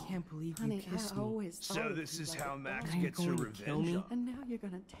die alone. I can't believe you Honey, kissed I me. always So this is how Max Are you gets her going to kill revenge me? on... And now you're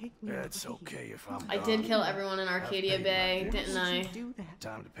gonna take me It's away. okay if I'm I gone. did kill everyone in Arcadia I've paid my Bay, dues. didn't I? Do that.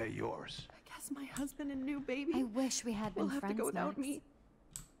 Time to pay yours. I guess my husband and new baby I wish we had been will have friends, to go without Max. me.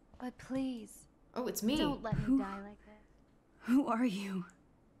 But please, Oh, it's me. don't let me die like this. Who are you?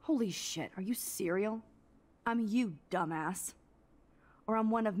 Holy shit, are you serial? I'm you, dumbass. Or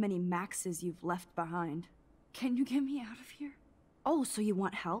I'm one of many Maxes you've left behind. Can you get me out of here? Oh, so you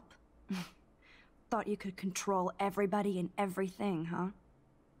want help? Thought you could control everybody and everything, huh?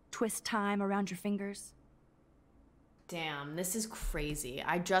 Twist time around your fingers? Damn, this is crazy.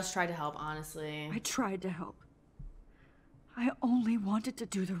 I just tried to help, honestly. I tried to help. I only wanted to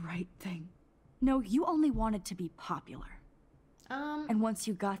do the right thing. No, you only wanted to be popular. And once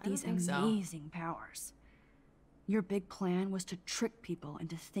you got I don't these think so. amazing powers, your big plan was to trick people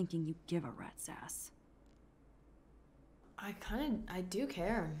into thinking you give a rat's ass. I do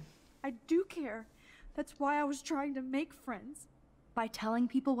care. I do care. That's why I was trying to make friends. By telling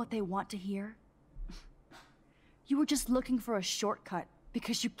people what they want to hear. You were just looking for a shortcut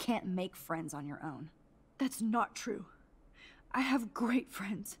because you can't make friends on your own. That's not true. I have great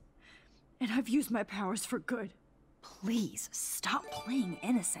friends, and I've used my powers for good. Please, stop playing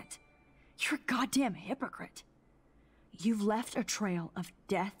innocent. You're a goddamn hypocrite. You've left a trail of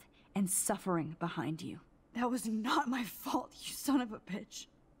death and suffering behind you. That was not my fault, you son of a bitch.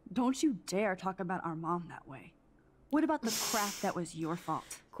 Don't you dare talk about our mom that way. What about the crap that was your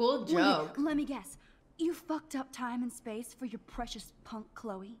fault? Cool joke. Wait, let me guess. You fucked up time and space for your precious punk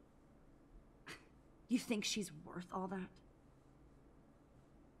Chloe? You think she's worth all that?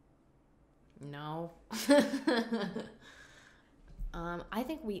 No. I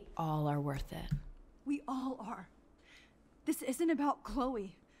think we all are worth it. We all are. This isn't about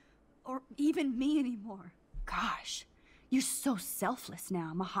Chloe. Or even me anymore. Gosh, you're so selfless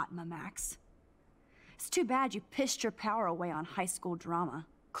now, Mahatma Max. It's too bad you pissed your power away on high school drama.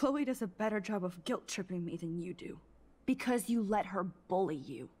 Chloe does a better job of guilt-tripping me than you do. Because you let her bully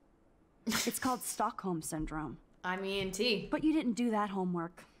you. It's called Stockholm Syndrome. I mean, T. But you didn't do that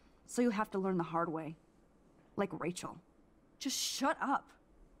homework. So you have to learn the hard way. Like Rachel. Just shut up.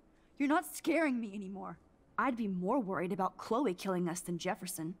 You're not scaring me anymore. I'd be more worried about Chloe killing us than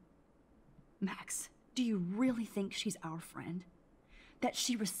Jefferson. Max, do you really think she's our friend? That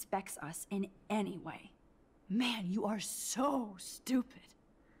she respects us in any way? Man, you are so stupid.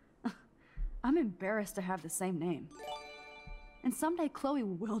 I'm embarrassed to have the same name. And someday Chloe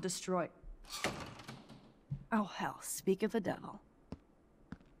will destroy... Oh hell, speak of the devil.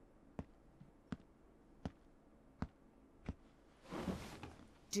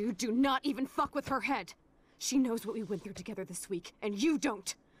 Dude, do not even fuck with her head. She knows what we went through together this week, and you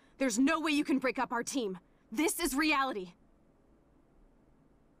don't. There's no way you can break up our team. This is reality.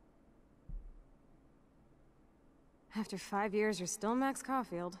 After 5 years, you're still Max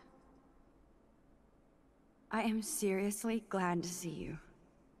Caulfield. I am seriously glad to see you.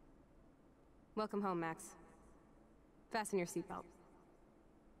 Welcome home, Max. Fasten your seatbelt.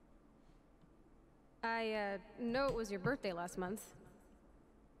 I know it was your birthday last month.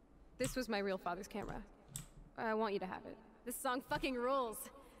 This was my real father's camera. I want you to have it. This song fucking rules.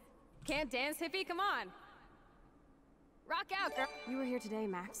 Can't dance, hippie? Come on. Rock out, girl. You were here today,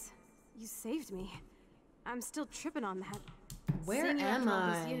 Max. You saved me. I'm still tripping on that. Where Seeing you am after all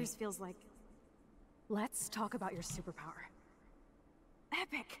I? these years feels like... Let's talk about your superpower.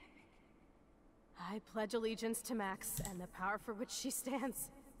 Epic! I pledge allegiance to Max and the power for which she stands.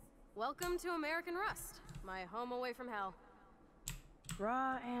 Welcome to American Rust, my home away from hell.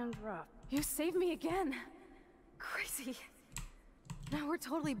 Raw and rough. You saved me again. Crazy. Now we're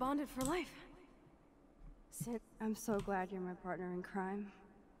totally bonded for life. Sid, I'm so glad you're my partner in crime.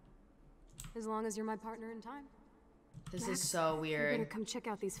 As long as you're my partner in time. This Max, is so you weird. better come check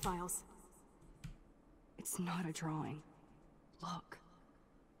out these files. It's not a drawing. Look.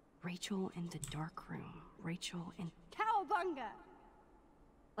 Rachel in the dark room. Rachel in... Cowabunga!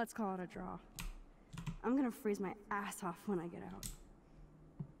 Let's call it a draw. I'm gonna freeze my ass off when I get out.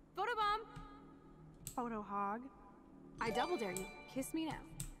 Photobomb! Photo hog. I double dare you. Kiss me now.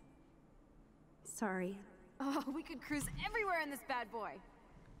 Sorry. Oh, we could cruise everywhere in this bad boy.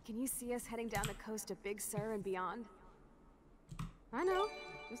 Can you see us heading down the coast to Big Sur and beyond? I know.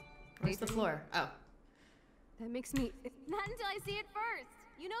 Just Where's the floor? Oh. That makes me... Not until I see it first.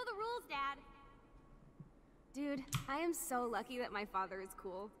 You know the rules, Dad. Dude, I am so lucky that my father is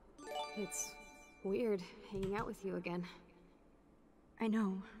cool. It's weird hanging out with you again. I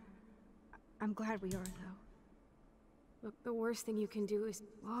know. I'm glad we are, though. Look, the worst thing you can do is...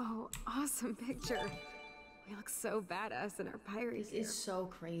 Whoa, awesome picture. We look so badass in our pirate This gear. is so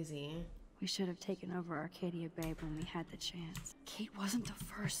crazy. We should have taken over Arcadia Bay when we had the chance. Kate wasn't the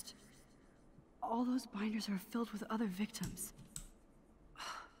first. All those binders are filled with other victims.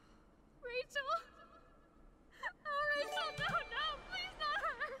 Rachel? Oh, Rachel, no, please not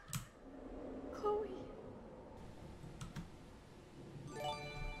her! Chloe.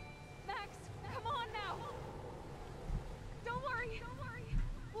 Max, come on now! Don't worry,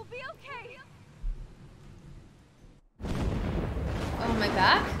 we'll be okay. Oh, my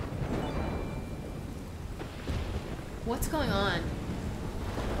back? What's going on?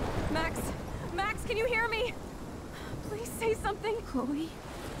 Max! Max, can you hear me? Please say something. Chloe?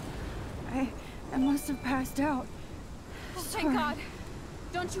 I must have passed out. Oh, thank God.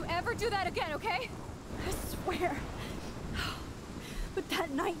 Don't you ever do that again, okay? I swear. But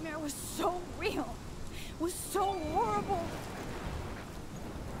that nightmare was so real. Was so horrible.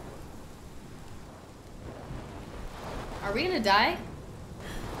 Are we gonna die?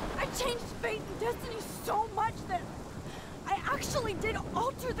 I changed fate and destiny so much that I actually did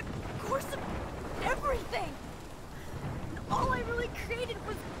alter the course of everything. And all I really created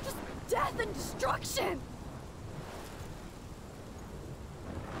was just death and destruction.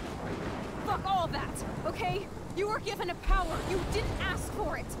 Fuck all that, okay? You were given a power. You didn't ask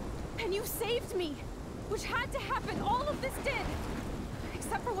for it. And you saved me. Which had to happen. All of this did.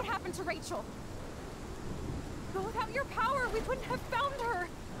 Except for what happened to Rachel. But without your power, we wouldn't have found her.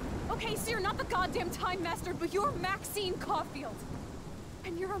 Okay, so you're not the goddamn Time Master, but you're Maxine Caulfield.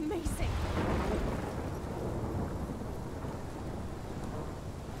 And you're amazing.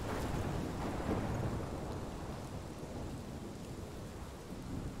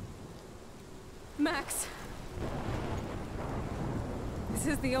 Max. This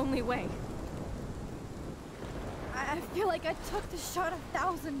is the only way. I feel like I took the shot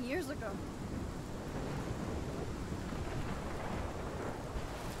 1,000 years ago.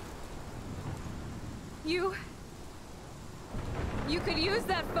 You could use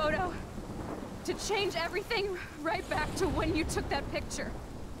that photo to change everything right back to when you took that picture.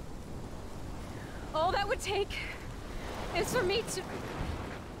 All that would take is for me to...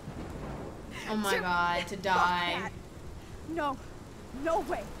 Oh my god, to die. No, no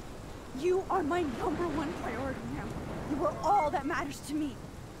way. You are my #1 priority now. You are all that matters to me.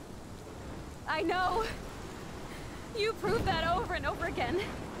 I know. You proved that over and over again,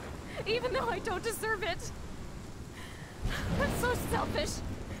 even though I don't deserve it. I'm so selfish.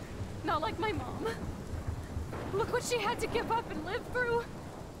 Not like my mom. Look what she had to give up and live through.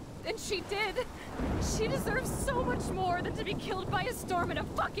 And she did. She deserves so much more than to be killed by a storm in a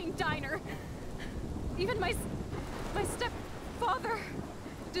fucking diner. Even my stepfather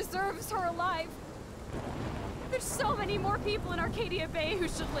deserves her alive. There's so many more people in Arcadia Bay who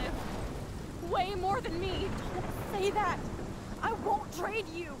should live. Way more than me. Don't say that. I won't trade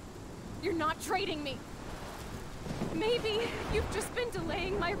you. You're not trading me. Maybe you've just been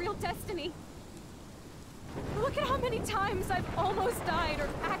delaying my real destiny. Look at how many times I've almost died or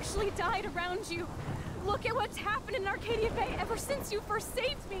actually died around you. Look at what's happened in Arcadia Bay ever since you first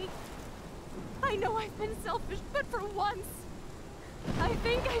saved me. I know I've been selfish, but for once, I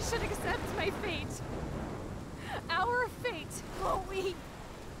think I should accept my fate. Our fate, Chloe.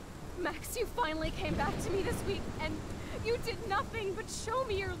 Max, you finally came back to me this week, and you did nothing but show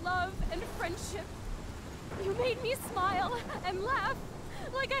me your love and friendship. You made me smile and laugh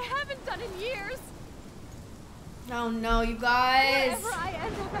like I haven't done in years. Oh no, you guys. Wherever I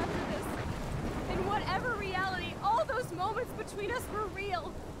end up after this, in whatever reality, all those moments between us were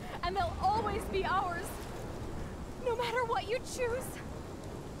real, and they'll always be ours. No matter what you choose,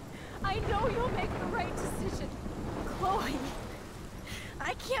 I know you'll make the right decision. Chloe,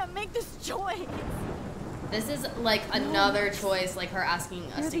 I can't make this choice. This is like another choice, like her asking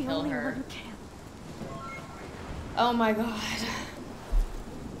us to kill her. Oh my god.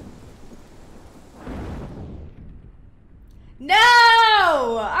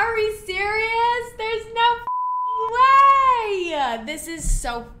 No! Are we serious? There's no way! This is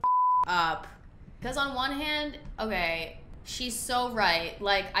so up. Because on one hand, okay, she's so right.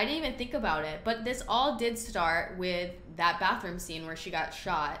 Like, I didn't even think about it. But this all did start with that bathroom scene where she got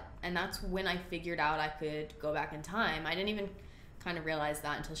shot. And that's when I figured out I could go back in time. I didn't even kind of realize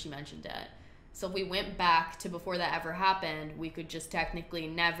that until she mentioned it. So if we went back to before that ever happened, we could just technically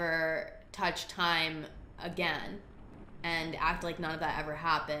never touch time again and act like none of that ever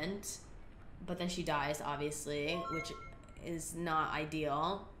happened. But then she dies, obviously, which is not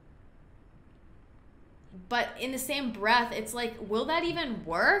ideal. But in the same breath, it's like, will that even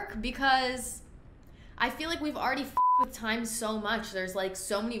work? Because I feel like we've already f***ed with time so much. There's like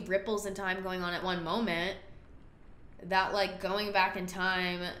so many ripples in time going on at one moment that like going back in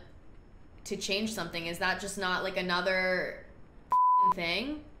time to change something, is that just not like another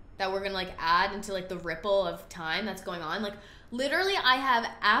thing that we're gonna like add into like the ripple of time that's going on? Like literally I have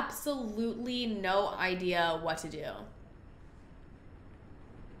absolutely no idea what to do.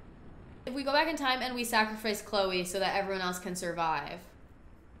 If we go back in time and we sacrifice Chloe so that everyone else can survive,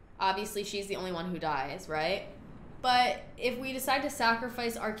 obviously she's the only one who dies, right? But if we decide to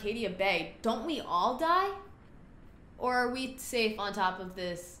sacrifice Arcadia Bay, don't we all die? Or are we safe on top of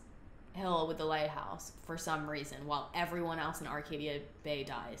this hill with the lighthouse for some reason while everyone else in Arcadia Bay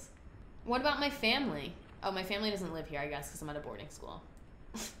dies? What about my family? Oh, my family doesn't live here, I guess, because I'm at a boarding school.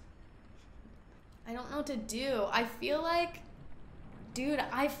 I don't know what to do. I feel like, dude,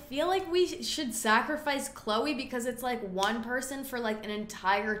 I feel like we should sacrifice Chloe because it's like one person for like an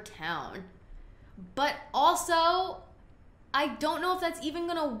entire town. But also, I don't know if that's even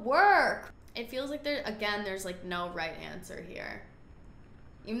gonna work. It feels like there's like no right answer here.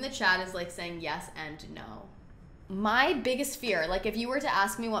 Even the chat is like saying yes and no. My biggest fear, like if you were to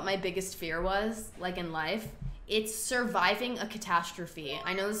ask me what my biggest fear was, like in life, it's surviving a catastrophe.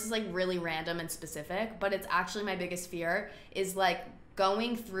 I know this is like really random and specific, but it's actually my biggest fear is like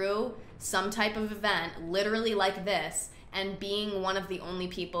going through some type of event, literally like this, and being one of the only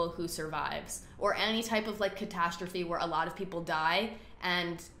people who survives. Or any type of like catastrophe where a lot of people die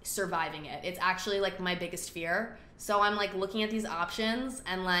and surviving it. It's actually like my biggest fear. So I'm like looking at these options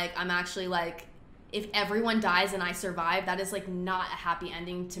and like I'm actually like, if everyone dies and I survive, that is like not a happy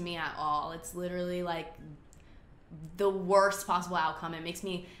ending to me at all. It's literally like the worst possible outcome. It makes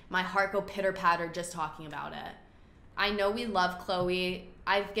my heart go pitter patter just talking about it. I know we love Chloe.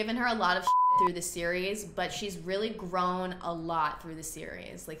 I've given her a lot of shit through the series, but she's really grown a lot through the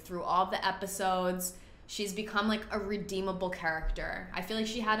series. Like through all the episodes, she's become like a redeemable character. I feel like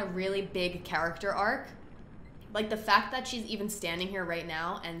she had a really big character arc. Like the fact that she's even standing here right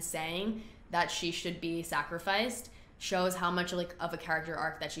now and saying that she should be sacrificed shows how much like of a character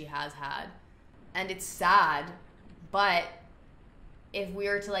arc that she has had. And it's sad, but if we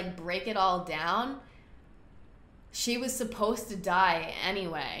were to like break it all down, she was supposed to die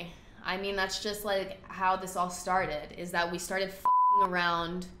anyway. I mean, that's just like how this all started, is that we started f***ing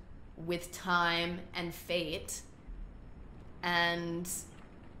around with time and fate, and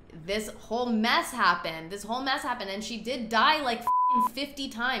this whole mess happened. And she did die like 50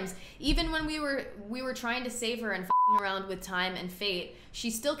 times. Even when we were trying to save her and f***ing around with time and fate, she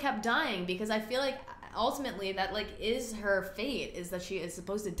still kept dying, because I feel like ultimately that like is her fate, is that she is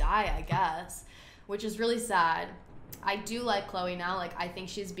supposed to die, I guess, which is really sad. I do like Chloe now. Like, I think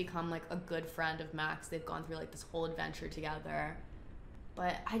she's become like a good friend of Max. They've gone through like this whole adventure together.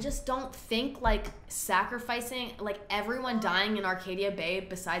 But I just don't think like sacrificing, like everyone dying in Arcadia Bay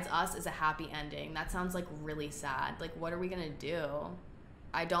besides us is a happy ending. That sounds like really sad. Like, what are we gonna do?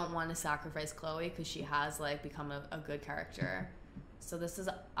 I don't want to sacrifice Chloe because she has like become a good character. So this is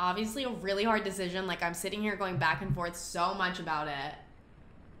obviously a really hard decision. Like, I'm sitting here going back and forth so much about it.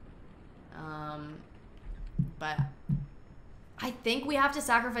 But I think we have to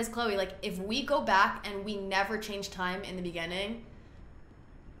sacrifice Chloe. Like, if we go back and we never change time in the beginning,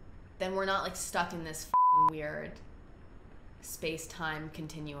 then we're not like stuck in this f***ing weird space-time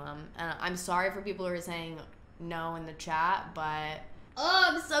continuum. And I'm sorry for people who are saying no in the chat, but oh,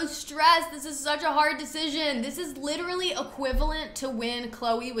 I'm so stressed. This is such a hard decision. This is literally equivalent to when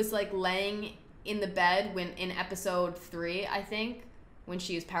Chloe was like laying in the bed when in episode 3, I think, when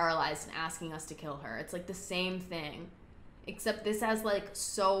she was paralyzed and asking us to kill her. It's like the same thing, except this has like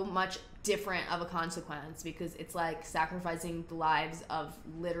so much different of a consequence, because it's like sacrificing the lives of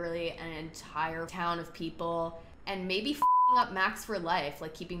literally an entire town of people, and maybe f***ing up Max for life,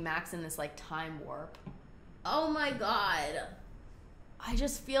 like keeping Max in this like time warp. Oh my god. I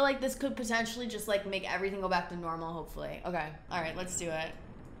just feel like this could potentially just like make everything go back to normal, hopefully. Okay, all right, let's do it.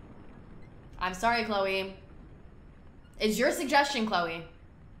 I'm sorry, Chloe. It's your suggestion, Chloe.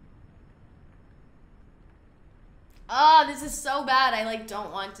 Oh, this is so bad. I like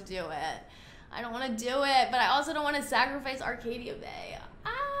don't want to do it. I don't want to do it, but I also don't want to sacrifice Arcadia Bay.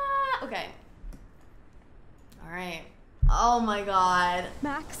 Ah, okay. All right. Oh my god.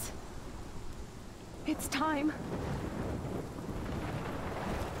 Max, it's time.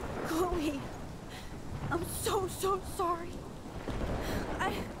 Chloe, I'm so sorry.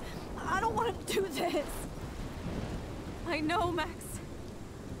 I don't want to do this. I know, Max,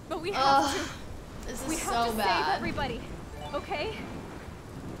 but we have to. This is we so have to bad. save everybody, okay?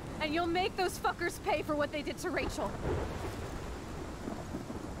 And you'll make those fuckers pay for what they did to Rachel.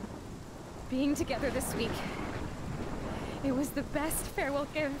 Being together this week, it was the best farewell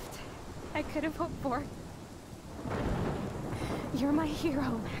gift I could have hoped for. You're my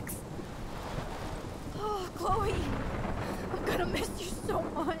hero, Max. Oh, Chloe, I'm gonna miss you so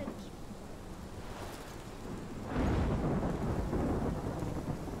much.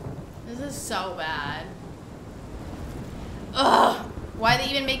 This is so bad. Ugh! Why they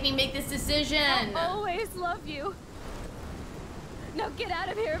even make me make this decision? I'll always love you. Now get out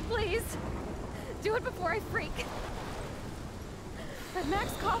of here, please. Do it before I freak. And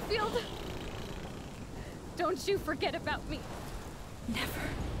Max Caulfield, don't you forget about me. Never.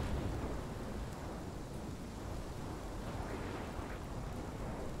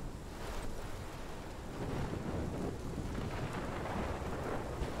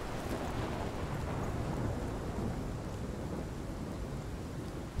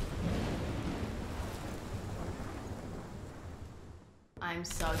 I'm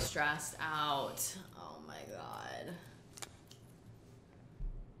so stressed out. Oh my god.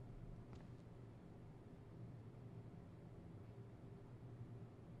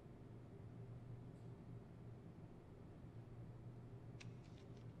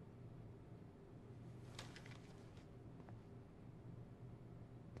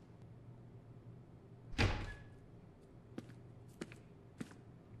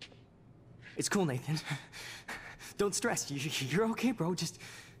 It's cool, Nathan. Don't stress. You're okay, bro. Just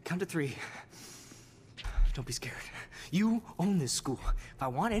count to 3. Don't be scared. You own this school. If I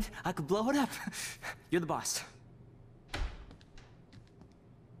wanted, I could blow it up. You're the boss.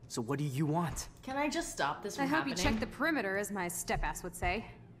 So what do you want? Can I just stop this from I hope happening? you check the perimeter, as my step-ass would say.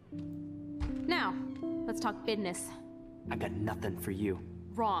 Now, let's talk business. I got nothing for you.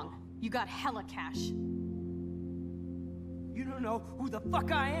 Wrong. You got hella cash. You don't know who the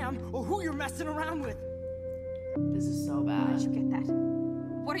fuck I am or who you're messing around with. This is so bad. Where did you get that?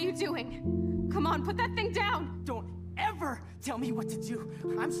 What are you doing? Come on, put that thing down! Don't ever tell me what to do.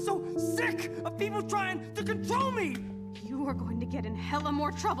 I'm so sick of people trying to control me! You are going to get in hella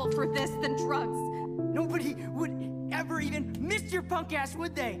more trouble for this than drugs. Nobody would never even miss your punk ass,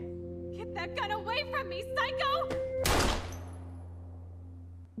 would they? Get that gun away from me, psycho!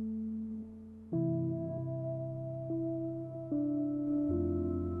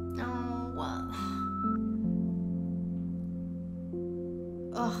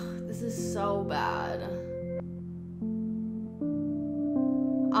 Ugh, this is so bad.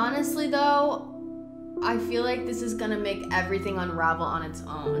 Honestly though, I feel like this is gonna make everything unravel on its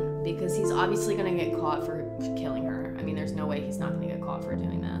own because he's obviously gonna get caught for killing her. I mean, there's no way he's not gonna get caught for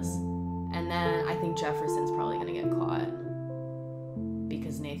doing this. And then I think Jefferson's probably gonna get caught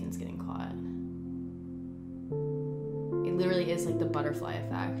because Nathan's getting caught. It literally is like the butterfly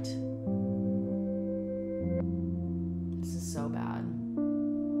effect. This is so bad.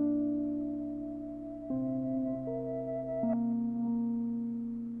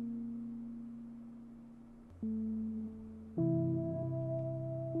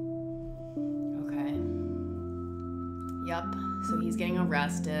 Yup, so he's getting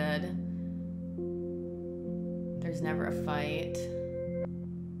arrested. There's never a fight.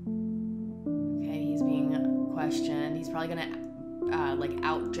 Okay, he's being questioned. He's probably gonna, like,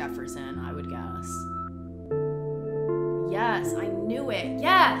 out Jefferson, I would guess. Yes, I knew it.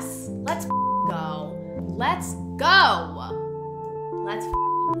 Yes! Let's go. Let's go! Let's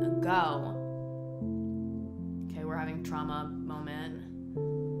go. Okay, we're having trauma moment.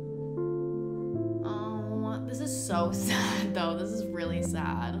 This is so sad, though. This is really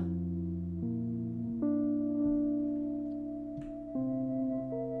sad.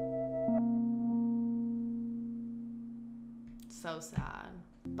 So sad.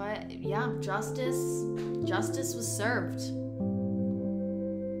 But yeah, justice was served.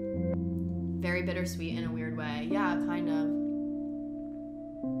 Very bittersweet in a weird way. Yeah, kind of.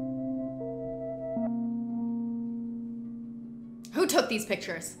 Who took these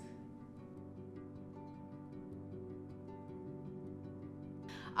pictures?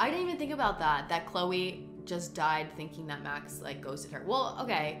 I didn't even think about that Chloe just died thinking that Max, like, ghosted her. Well,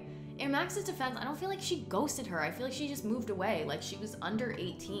 okay, in Max's defense, I don't feel like she ghosted her. I feel like she just moved away. Like, she was under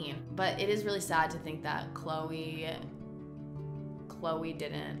 18. But it is really sad to think that Chloe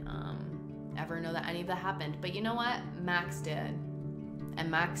didn't ever know that any of that happened. But you know what? Max did. And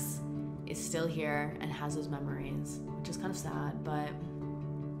Max is still here and has those memories, which is kind of sad, but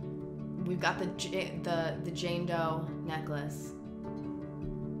we've got the Jane Doe necklace.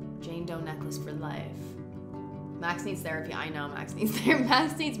 Jane Doe necklace for life. Max needs therapy. I know Max needs therapy.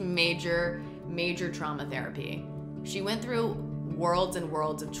 Max needs major trauma therapy. She went through worlds and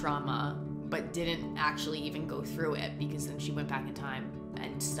worlds of trauma, but didn't actually even go through it because then she went back in time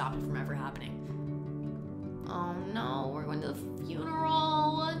and stopped it from ever happening. Oh no, we're going to the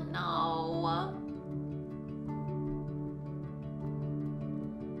funeral. No.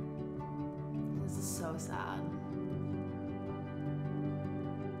 This is so sad.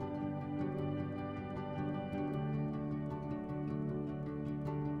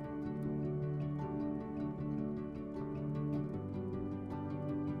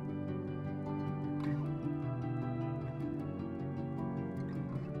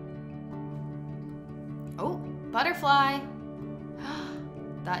 Oh, butterfly.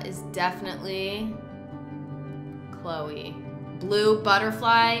 That is definitely Chloe. Blue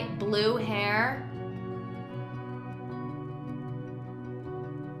butterfly, blue hair.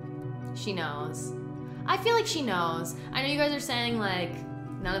 She knows. I feel like she knows. I know you guys are saying like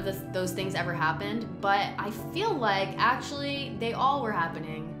none of those things ever happened, but I feel like actually they all were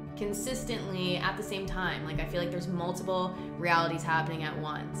happening consistently at the same time. Like I feel like there's multiple realities happening at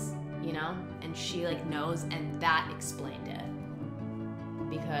once, you know? And she like knows, and that explained it.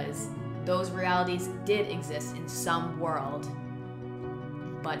 Because those realities did exist in some world,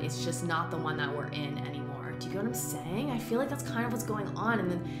 but it's just not the one that we're in anymore. Do you get what I'm saying? I feel like that's kind of what's going on.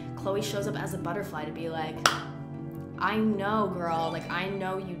 And then Chloe shows up as a butterfly to be like, I know, girl, like I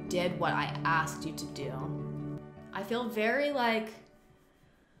know you did what I asked you to do. I feel very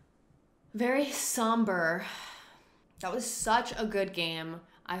somber. That was such a good game.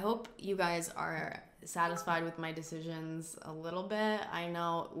 I hope you guys are satisfied with my decisions a little bit. I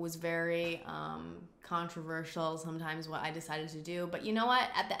know it was very controversial sometimes what I decided to do, but you know what?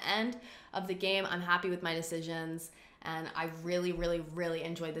 At the end of the game, I'm happy with my decisions, and I really, really, really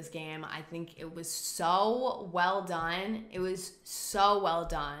enjoyed this game. I think it was so well done. It was so well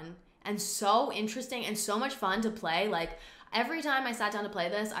done and so interesting and so much fun to play. Like every time I sat down to play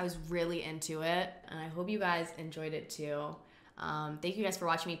this, I was really into it, and I hope you guys enjoyed it too. Thank you guys for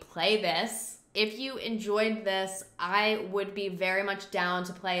watching me play this. If you enjoyed this, I would be very much down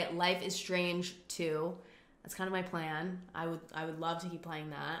to play Life is Strange 2. That's kind of my plan. I would love to keep playing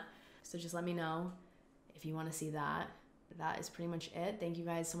that. So just let me know if you want to see that. that is pretty much it. Thank you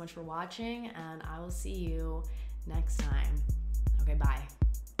guys so much for watching, and I will see you next time. Okay, bye.